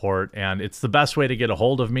to support, and it's the best way to get a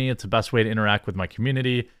hold of me. It's the best way to interact with my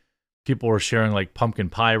community. People were sharing like pumpkin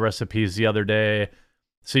pie recipes the other day.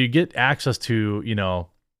 So you get access to,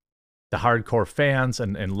 the hardcore fans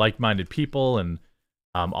and like-minded people, and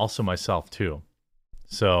also myself too.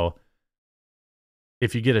 So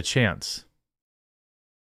if you get a chance.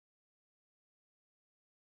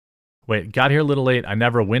 Wait, got here a little late. I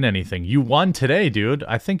never win anything. You won today, dude.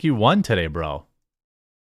 I think you won today, bro.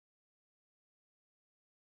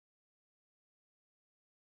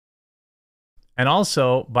 And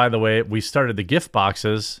also, by the way, we started the gift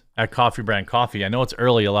boxes at Coffee Brand Coffee. I know it's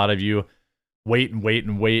early. A lot of you wait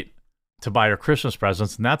to buy your Christmas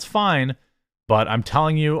presents, and that's fine. But I'm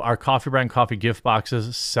telling you, our Coffee Brand Coffee gift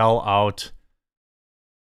boxes sell out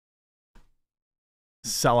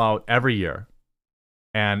every year.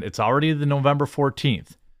 And it's already the November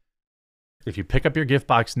 14th. If you pick up your gift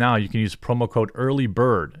box now, you can use promo code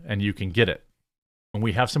EARLYBIRD and you can get it. And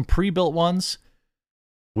we have some pre-built ones.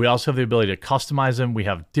 We also have the ability to customize them. We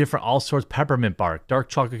have all sorts: peppermint bark, dark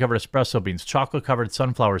chocolate covered espresso beans, chocolate covered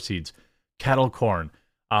sunflower seeds, kettle corn,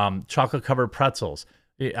 chocolate covered pretzels,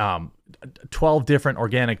 12 different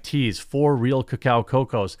organic teas, 4 real cacao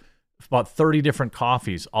cocos, about 30 different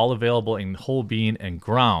coffees, all available in whole bean and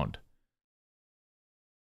ground.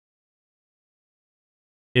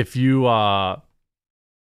 If you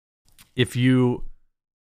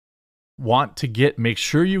want to make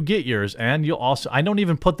sure you get yours, and you'll also, I don't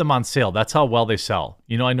even put them on sale. That's how well they sell.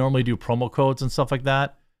 I normally do promo codes and stuff like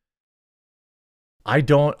that. I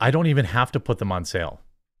don't even have to put them on sale.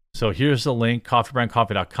 So here's the link,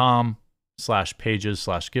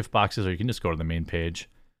 coffeebrandcoffee.com/pages/gift boxes, or you can just go to the main page.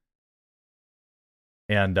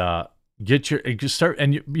 and just start.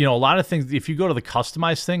 And you know, a lot of things. If you go to the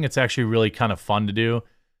customized thing, it's actually really kind of fun to do.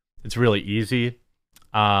 It's really easy.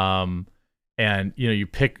 And you know, you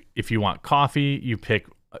pick if you want coffee, you pick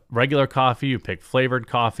regular coffee, you pick flavored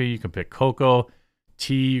coffee, you can pick cocoa,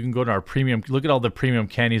 tea. You can go to our premium. Look at all the premium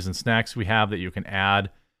candies and snacks we have that you can add.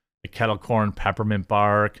 The kettle corn, peppermint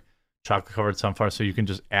bark, chocolate covered sunflower. So you can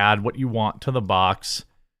just add what you want to the box.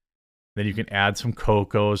 Then you can add some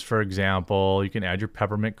cocos, for example. You can add your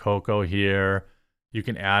peppermint cocoa here. You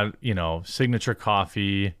can add, you know, signature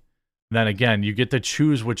coffee. Then again, you get to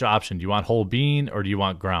choose which option. Do you want whole bean or do you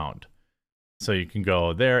want ground? So you can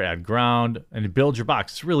go there, add ground, and build your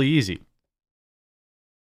box. It's really easy.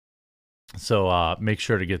 So make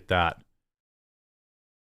sure to get that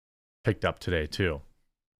picked up today too.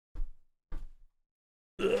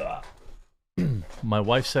 Ugh. My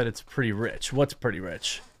wife said it's pretty rich. What's pretty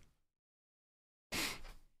rich?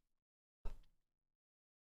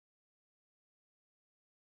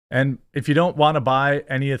 And if you don't want to buy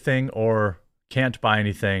anything or can't buy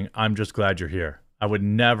anything, I'm just glad you're here. I would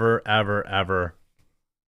never, ever, ever,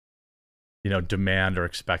 you know, demand or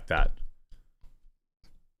expect that.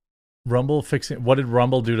 Rumble fixing. What did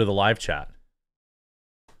Rumble do to the live chat?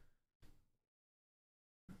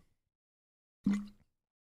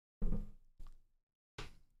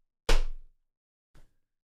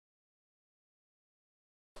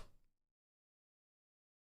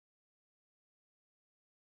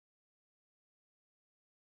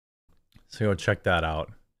 So go check that out.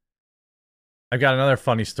 I got another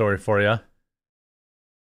funny story for you.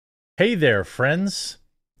 Hey there, friends.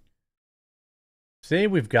 Today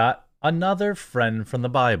we've got another friend from the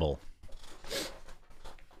Bible.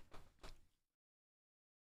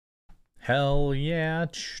 Hell yeah.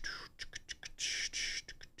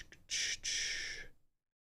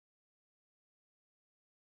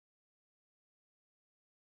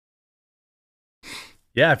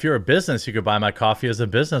 Yeah, if you're a business, you could buy my coffee as a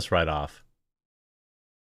business write-off.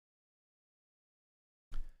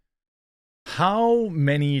 How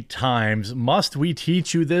many times must we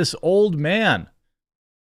teach you this, old man?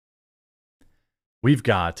 We've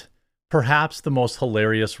got perhaps the most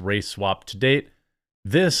hilarious race swap to date.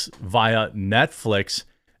 This via Netflix,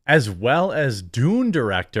 as well as Dune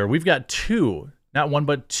director. We've got two, not one,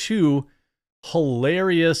 but two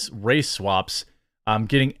hilarious race swaps.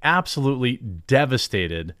 Getting absolutely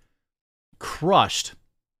devastated, crushed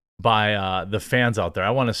by the fans out there.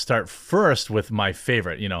 I want to start first with my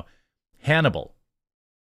favorite, you know, Hannibal.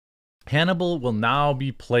 Hannibal will now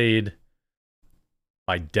be played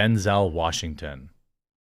by Denzel Washington.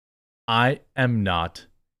 I am not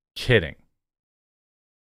kidding.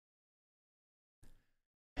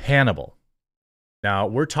 Hannibal. Now,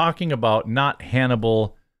 we're talking about not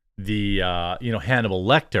Hannibal, the, Hannibal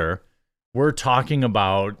Lecter. We're talking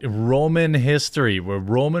about Roman history,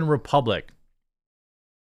 Roman Republic.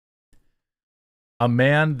 A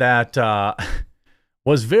man that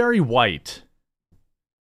was very white.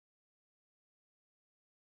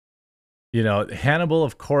 You know, Hannibal,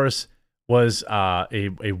 of course, was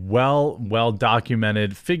a well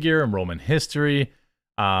documented figure in Roman history.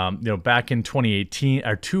 Back in 2018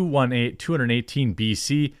 or 218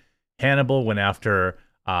 BC, Hannibal went after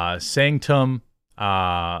Sanctum.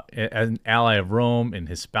 An ally of Rome in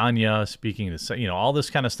Hispania, speaking to, you know, all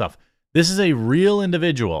this kind of stuff. This is a real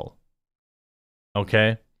individual,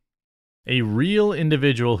 okay? A real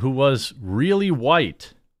individual who was really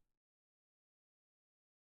white.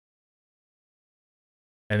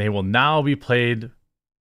 And they will now be played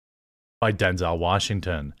by Denzel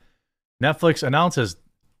Washington. Netflix announces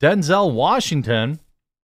Denzel Washington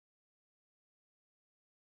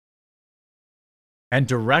and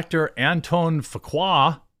director Anton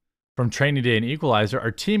Fuqua from Training Day and Equalizer are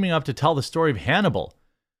teaming up to tell the story of Hannibal.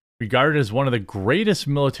 Regarded as one of the greatest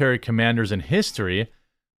military commanders in history,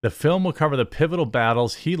 the film will cover the pivotal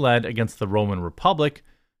battles he led against the Roman Republic,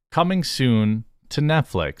 coming soon to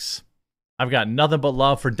Netflix. I've got nothing but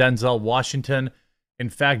love for Denzel Washington. In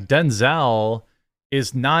fact, Denzel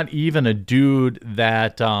is not even a dude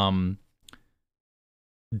that...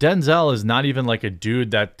 Denzel is not even like a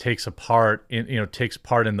dude that takes part in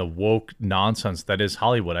the woke nonsense that is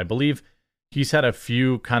Hollywood. I believe he's had a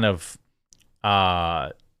few kind of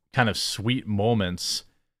sweet moments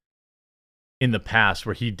in the past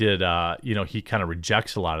where he did, he kind of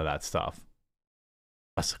rejects a lot of that stuff.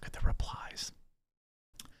 Let's look at the replies.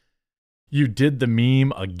 You did the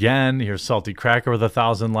meme again. Here's Salty Cracker with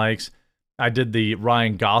 1,000 likes. I did the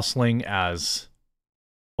Ryan Gosling as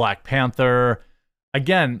Black Panther.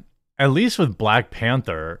 Again, at least with Black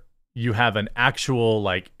Panther, you have an actual,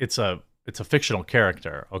 like, it's a fictional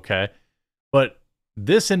character, okay? But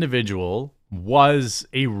this individual was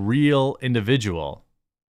a real individual.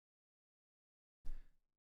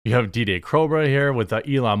 You have D-Day Cobra here with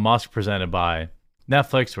Elon Musk presented by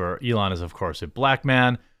Netflix, where Elon is, of course, a black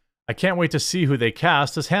man. I can't wait to see who they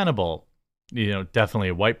cast as Hannibal. Definitely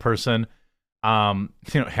a white person.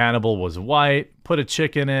 Hannibal was white. Put a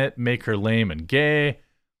chick in it. Make her lame and gay.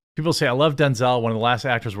 People say, I love Denzel, one of the last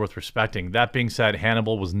actors worth respecting. That being said,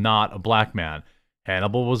 Hannibal was not a black man.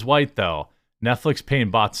 Hannibal was white, though. Netflix paying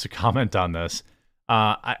bots to comment on this.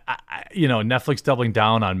 Netflix doubling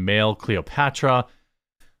down on male Cleopatra.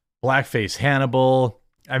 Blackface Hannibal.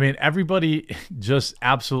 I mean, everybody just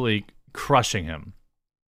absolutely crushing him.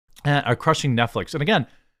 Crushing Netflix. And again,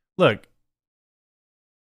 look,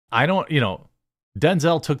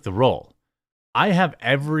 Denzel took the role. I have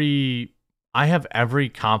every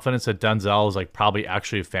confidence that Denzel is like probably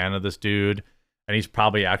actually a fan of this dude, and he's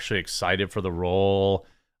probably actually excited for the role,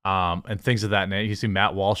 and things of that nature. You see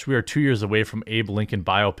Matt Walsh, we are 2 years away from Abe Lincoln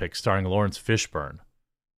biopic starring Lawrence Fishburne.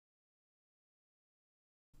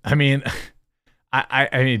 I mean, I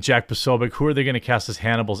mean, Jack Posobiec, who are they going to cast as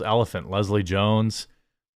Hannibal's elephant? Leslie Jones.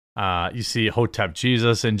 You see Hotep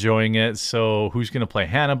Jesus enjoying it. So who's going to play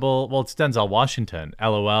Hannibal? Well, it's Denzel Washington.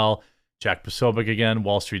 LOL. Jack Posobiec again.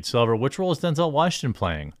 Wall Street Silver. Which role is Denzel Washington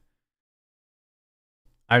playing?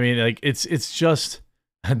 I mean, like, it's just,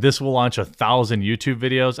 this will launch 1,000 YouTube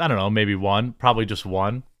videos. I don't know, maybe one. Probably just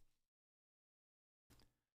one.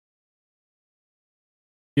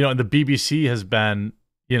 The BBC has been,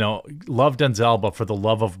 love Denzel, but for the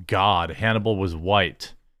love of God, Hannibal was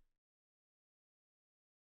white.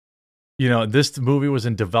 This movie was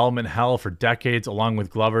in development hell for decades, along with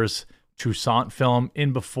Glover's Toussaint film.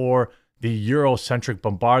 In before the Eurocentric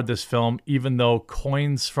bombard this film, even though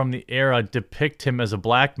coins from the era depict him as a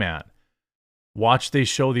black man. Watch they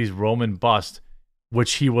show these Roman busts,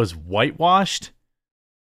 which he was whitewashed?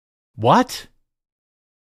 What?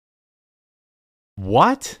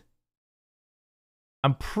 What?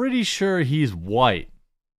 I'm pretty sure he's white.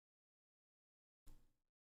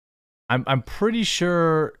 I'm pretty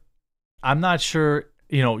sure. I'm not sure.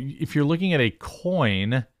 If you're looking at a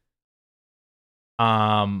coin,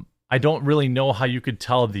 I don't really know how you could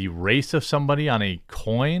tell the race of somebody on a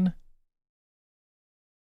coin.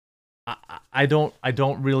 I don't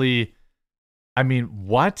really. I mean,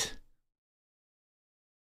 what?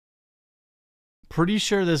 Pretty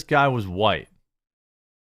sure this guy was white.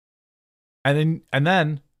 And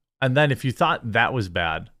then if you thought that was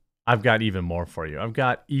bad, I've got even more for you. I've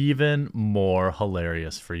got even more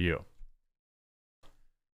hilarious for you.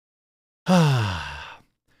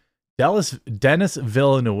 Denis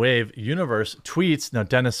Villeneuve Universe tweets. Now,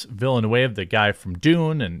 Denis Villeneuve, the guy from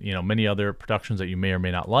Dune and many other productions that you may or may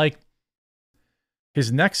not like,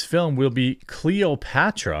 his next film will be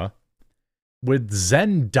Cleopatra, with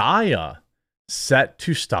Zendaya set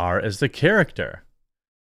to star as the character.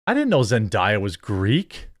 I didn't know Zendaya was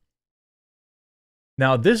Greek.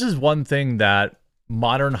 Now, this is one thing that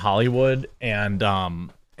modern Hollywood and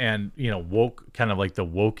woke, kind of like the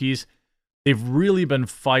wokies, they've really been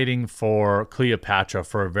fighting for Cleopatra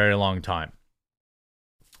for a very long time.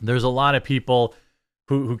 There's a lot of people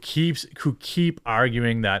who keep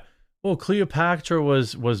arguing that, well, Cleopatra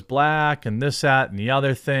was black and this, that, and the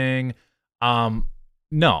other thing.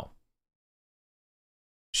 No.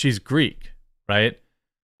 She's Greek, right?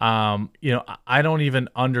 I don't even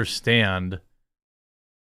understand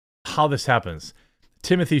how this happens.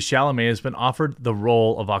 Timothée Chalamet has been offered the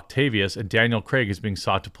role of Octavius, and Daniel Craig is being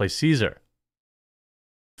sought to play Caesar.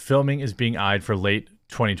 Filming is being eyed for late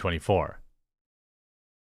 2024.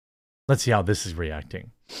 Let's see how this is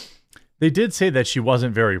reacting. They did say that she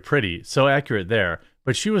wasn't very pretty, so accurate there,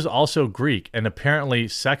 but she was also Greek and apparently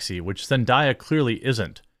sexy, which Zendaya clearly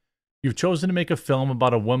isn't. You've chosen to make a film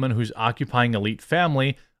about a woman whose occupying elite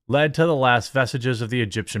family led to the last vestiges of the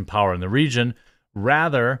Egyptian power in the region,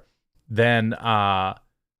 rather than,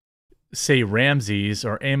 say, Ramses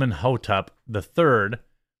or Amenhotep III,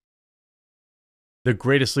 the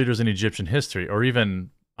greatest leaders in Egyptian history, or even,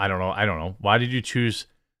 I don't know. Why did you choose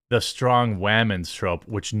the strong women's trope,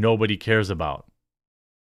 which nobody cares about?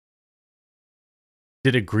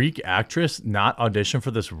 Did a Greek actress not audition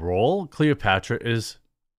for this role? Cleopatra is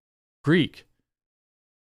Greek.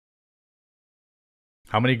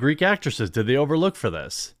 How many Greek actresses did they overlook for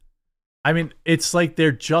this? I mean, it's like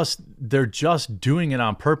they're just doing it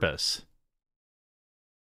on purpose.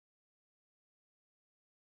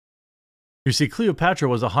 You see, Cleopatra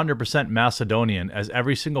was 100% Macedonian, as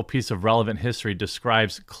every single piece of relevant history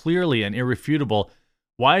describes clearly and irrefutable.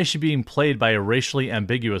 Why is she being played by a racially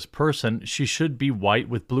ambiguous person? She should be white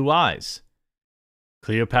with blue eyes.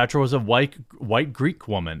 Cleopatra was a white Greek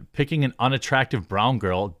woman. Picking an unattractive brown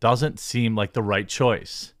girl doesn't seem like the right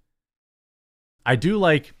choice. I do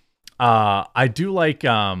like how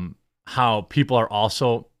people are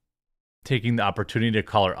also taking the opportunity to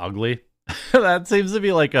call her ugly. That seems to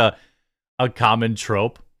be like a common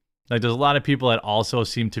trope. Like there's a lot of people that also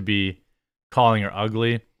seem to be calling her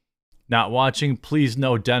ugly. Not watching. Please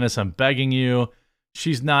no, Dennis, I'm begging you.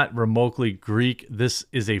 She's not remotely Greek. This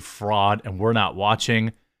is a fraud, and we're not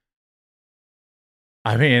watching.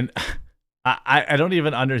 I mean, I don't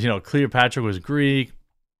even understand. Cleopatra was Greek.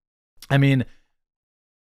 I mean,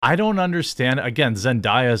 I don't understand. Again,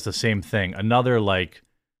 Zendaya is the same thing. Another,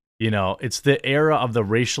 it's the era of the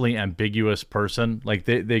racially ambiguous person. Like,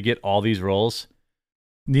 they get all these roles.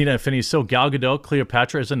 Nina Finney. So Gal Gadot,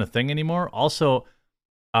 Cleopatra isn't a thing anymore. Also,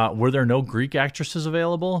 were there no Greek actresses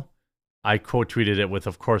available? I quote tweeted it with,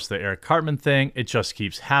 of course, the Eric Cartman thing. It just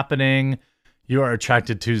keeps happening. You are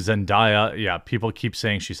attracted to Zendaya. Yeah, people keep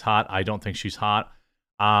saying she's hot. I don't think she's hot.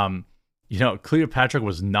 Cleopatra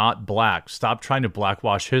was not black. Stop trying to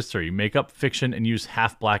blackwash history. Make up fiction and use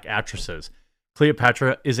half-black actresses.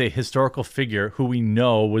 Cleopatra is a historical figure who we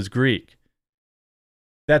know was Greek.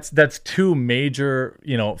 That's two major,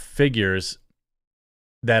 figures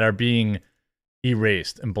that are being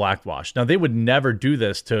erased and blackwashed. Now, they would never do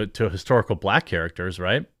this to historical black characters,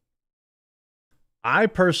 right? I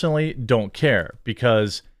personally don't care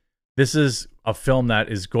because this is a film that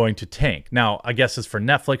is going to tank. Now, I guess it's for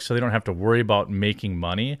Netflix, so they don't have to worry about making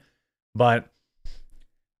money, but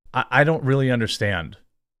I don't really understand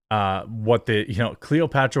what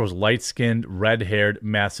Cleopatra was light-skinned, red-haired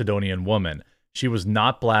Macedonian woman. She was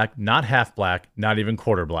not black, not half black, not even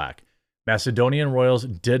quarter black. Macedonian royals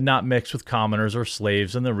did not mix with commoners or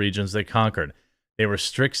slaves in the regions they conquered. They were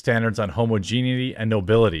strict standards on homogeneity and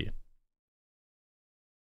nobility.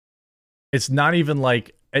 It's not even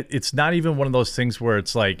one of those things where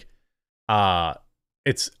it's like,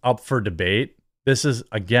 it's up for debate. This is,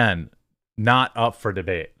 again, not up for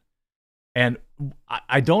debate. And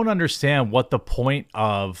I don't understand what the point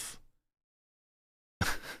of...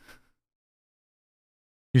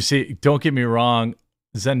 You see, don't get me wrong,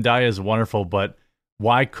 Zendaya is wonderful, but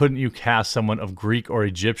why couldn't you cast someone of Greek or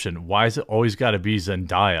Egyptian? Why is it always got to be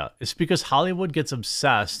Zendaya? It's because Hollywood gets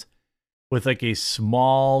obsessed with like a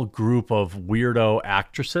small group of weirdo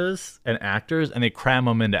actresses and actors, and they cram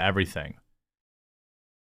them into everything.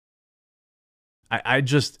 I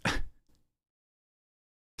just...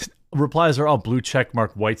 Replies are all blue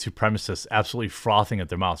checkmark white supremacists absolutely frothing at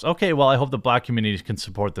their mouths. Okay, well, I hope the black community can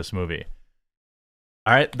support this movie.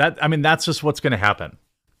 All right, that's just what's going to happen,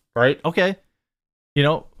 right? Okay,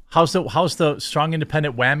 how's the strong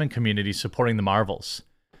independent women community supporting the Marvels?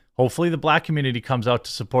 Hopefully, the black community comes out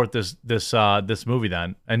to support this movie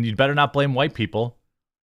then, and you better not blame white people.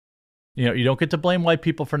 You don't get to blame white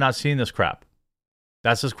people for not seeing this crap.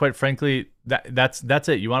 That's just quite frankly that's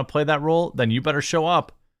it. You want to play that role, then you better show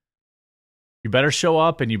up. You better show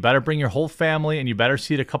up, and you better bring your whole family, and you better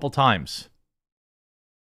see it a couple times.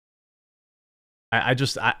 I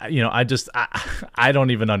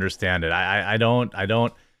don't even understand it. I don't.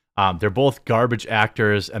 They're both garbage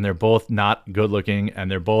actors, and they're both not good looking,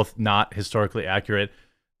 and they're both not historically accurate.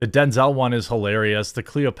 The Denzel one is hilarious. The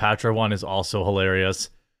Cleopatra one is also hilarious.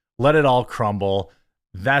 Let it all crumble.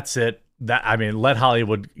 That's it. Let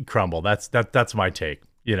Hollywood crumble. That's my take.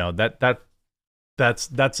 That's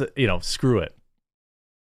screw it.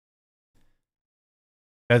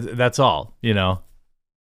 That's all.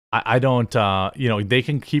 I don't, they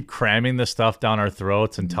can keep cramming this stuff down our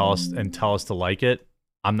throats and tell us to like it.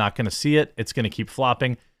 I'm not going to see it. It's going to keep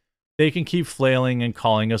flopping. They can keep flailing and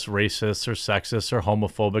calling us racist or sexist or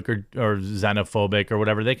homophobic or xenophobic or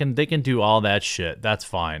whatever. They can do all that shit. That's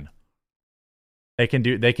fine. They can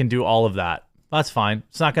do all of that. That's fine.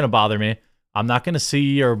 It's not going to bother me. I'm not going to see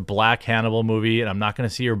your black Hannibal movie, and I'm not going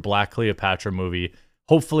to see your black Cleopatra movie.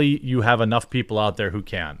 Hopefully you have enough people out there who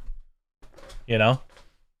can.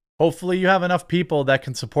 Hopefully you have enough people that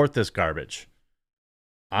can support this garbage.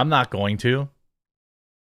 I'm not going to.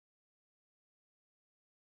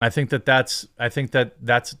 I think that's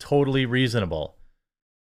totally reasonable.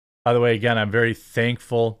 By the way, again, I'm very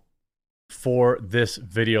thankful for this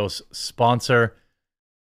video's sponsor,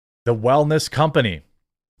 The Wellness Company.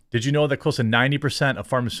 Did you know that close to 90% of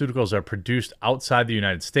pharmaceuticals are produced outside the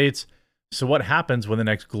United States? So what happens when the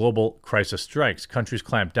next global crisis strikes? Countries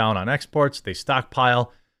clamp down on exports, they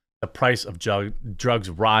stockpile, the price of drugs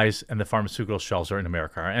rise, and the pharmaceutical shelves in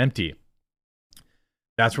America are empty.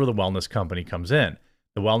 That's where the Wellness Company comes in.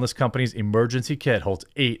 The Wellness Company's emergency kit holds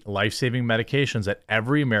 8 life-saving medications that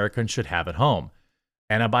every American should have at home.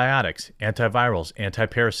 antibiotics, antivirals,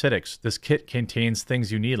 antiparasitics. This kit contains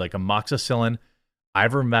things you need like amoxicillin,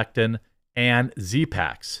 ivermectin, and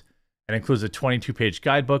Z-Paks. It includes a 22-page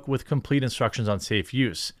guidebook with complete instructions on safe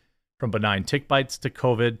use. From benign tick bites to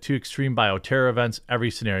COVID to extreme bioterror events,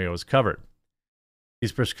 every scenario is covered.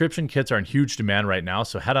 These prescription kits are in huge demand right now,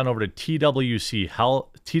 so head on over to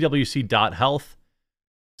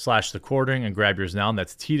twc.health/thequartering and grab yours now. And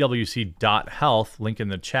that's twc.health, link in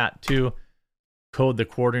the chat too. Code the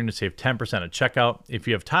quartering to save 10% at checkout. If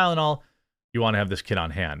you have Tylenol, you want to have this kit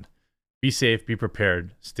on hand. Be safe, be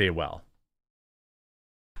prepared, stay well.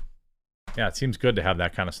 Yeah, it seems good to have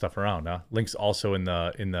that kind of stuff around. Huh? Links also in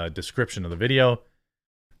the description of the video.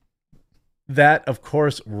 That, of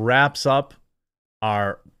course, wraps up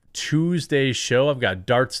our Tuesday show. I've got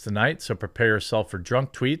darts tonight, so prepare yourself for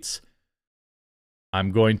drunk tweets.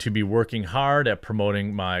 I'm going to be working hard at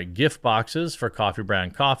promoting my gift boxes for Coffee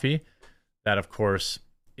Brand Coffee. That, of course,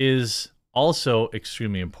 is also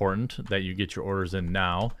extremely important that you get your orders in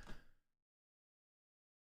now.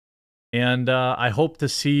 And I hope to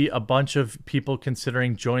see a bunch of people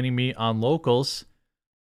considering joining me on Locals.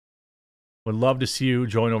 Would love to see you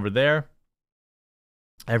join over there.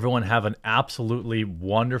 Everyone have an absolutely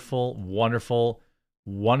wonderful, wonderful,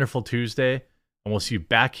 wonderful Tuesday. And we'll see you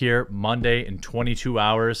back here Monday in 22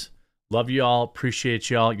 hours. Love you all. Appreciate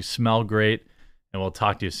you all. You smell great. And we'll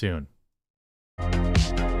talk to you soon.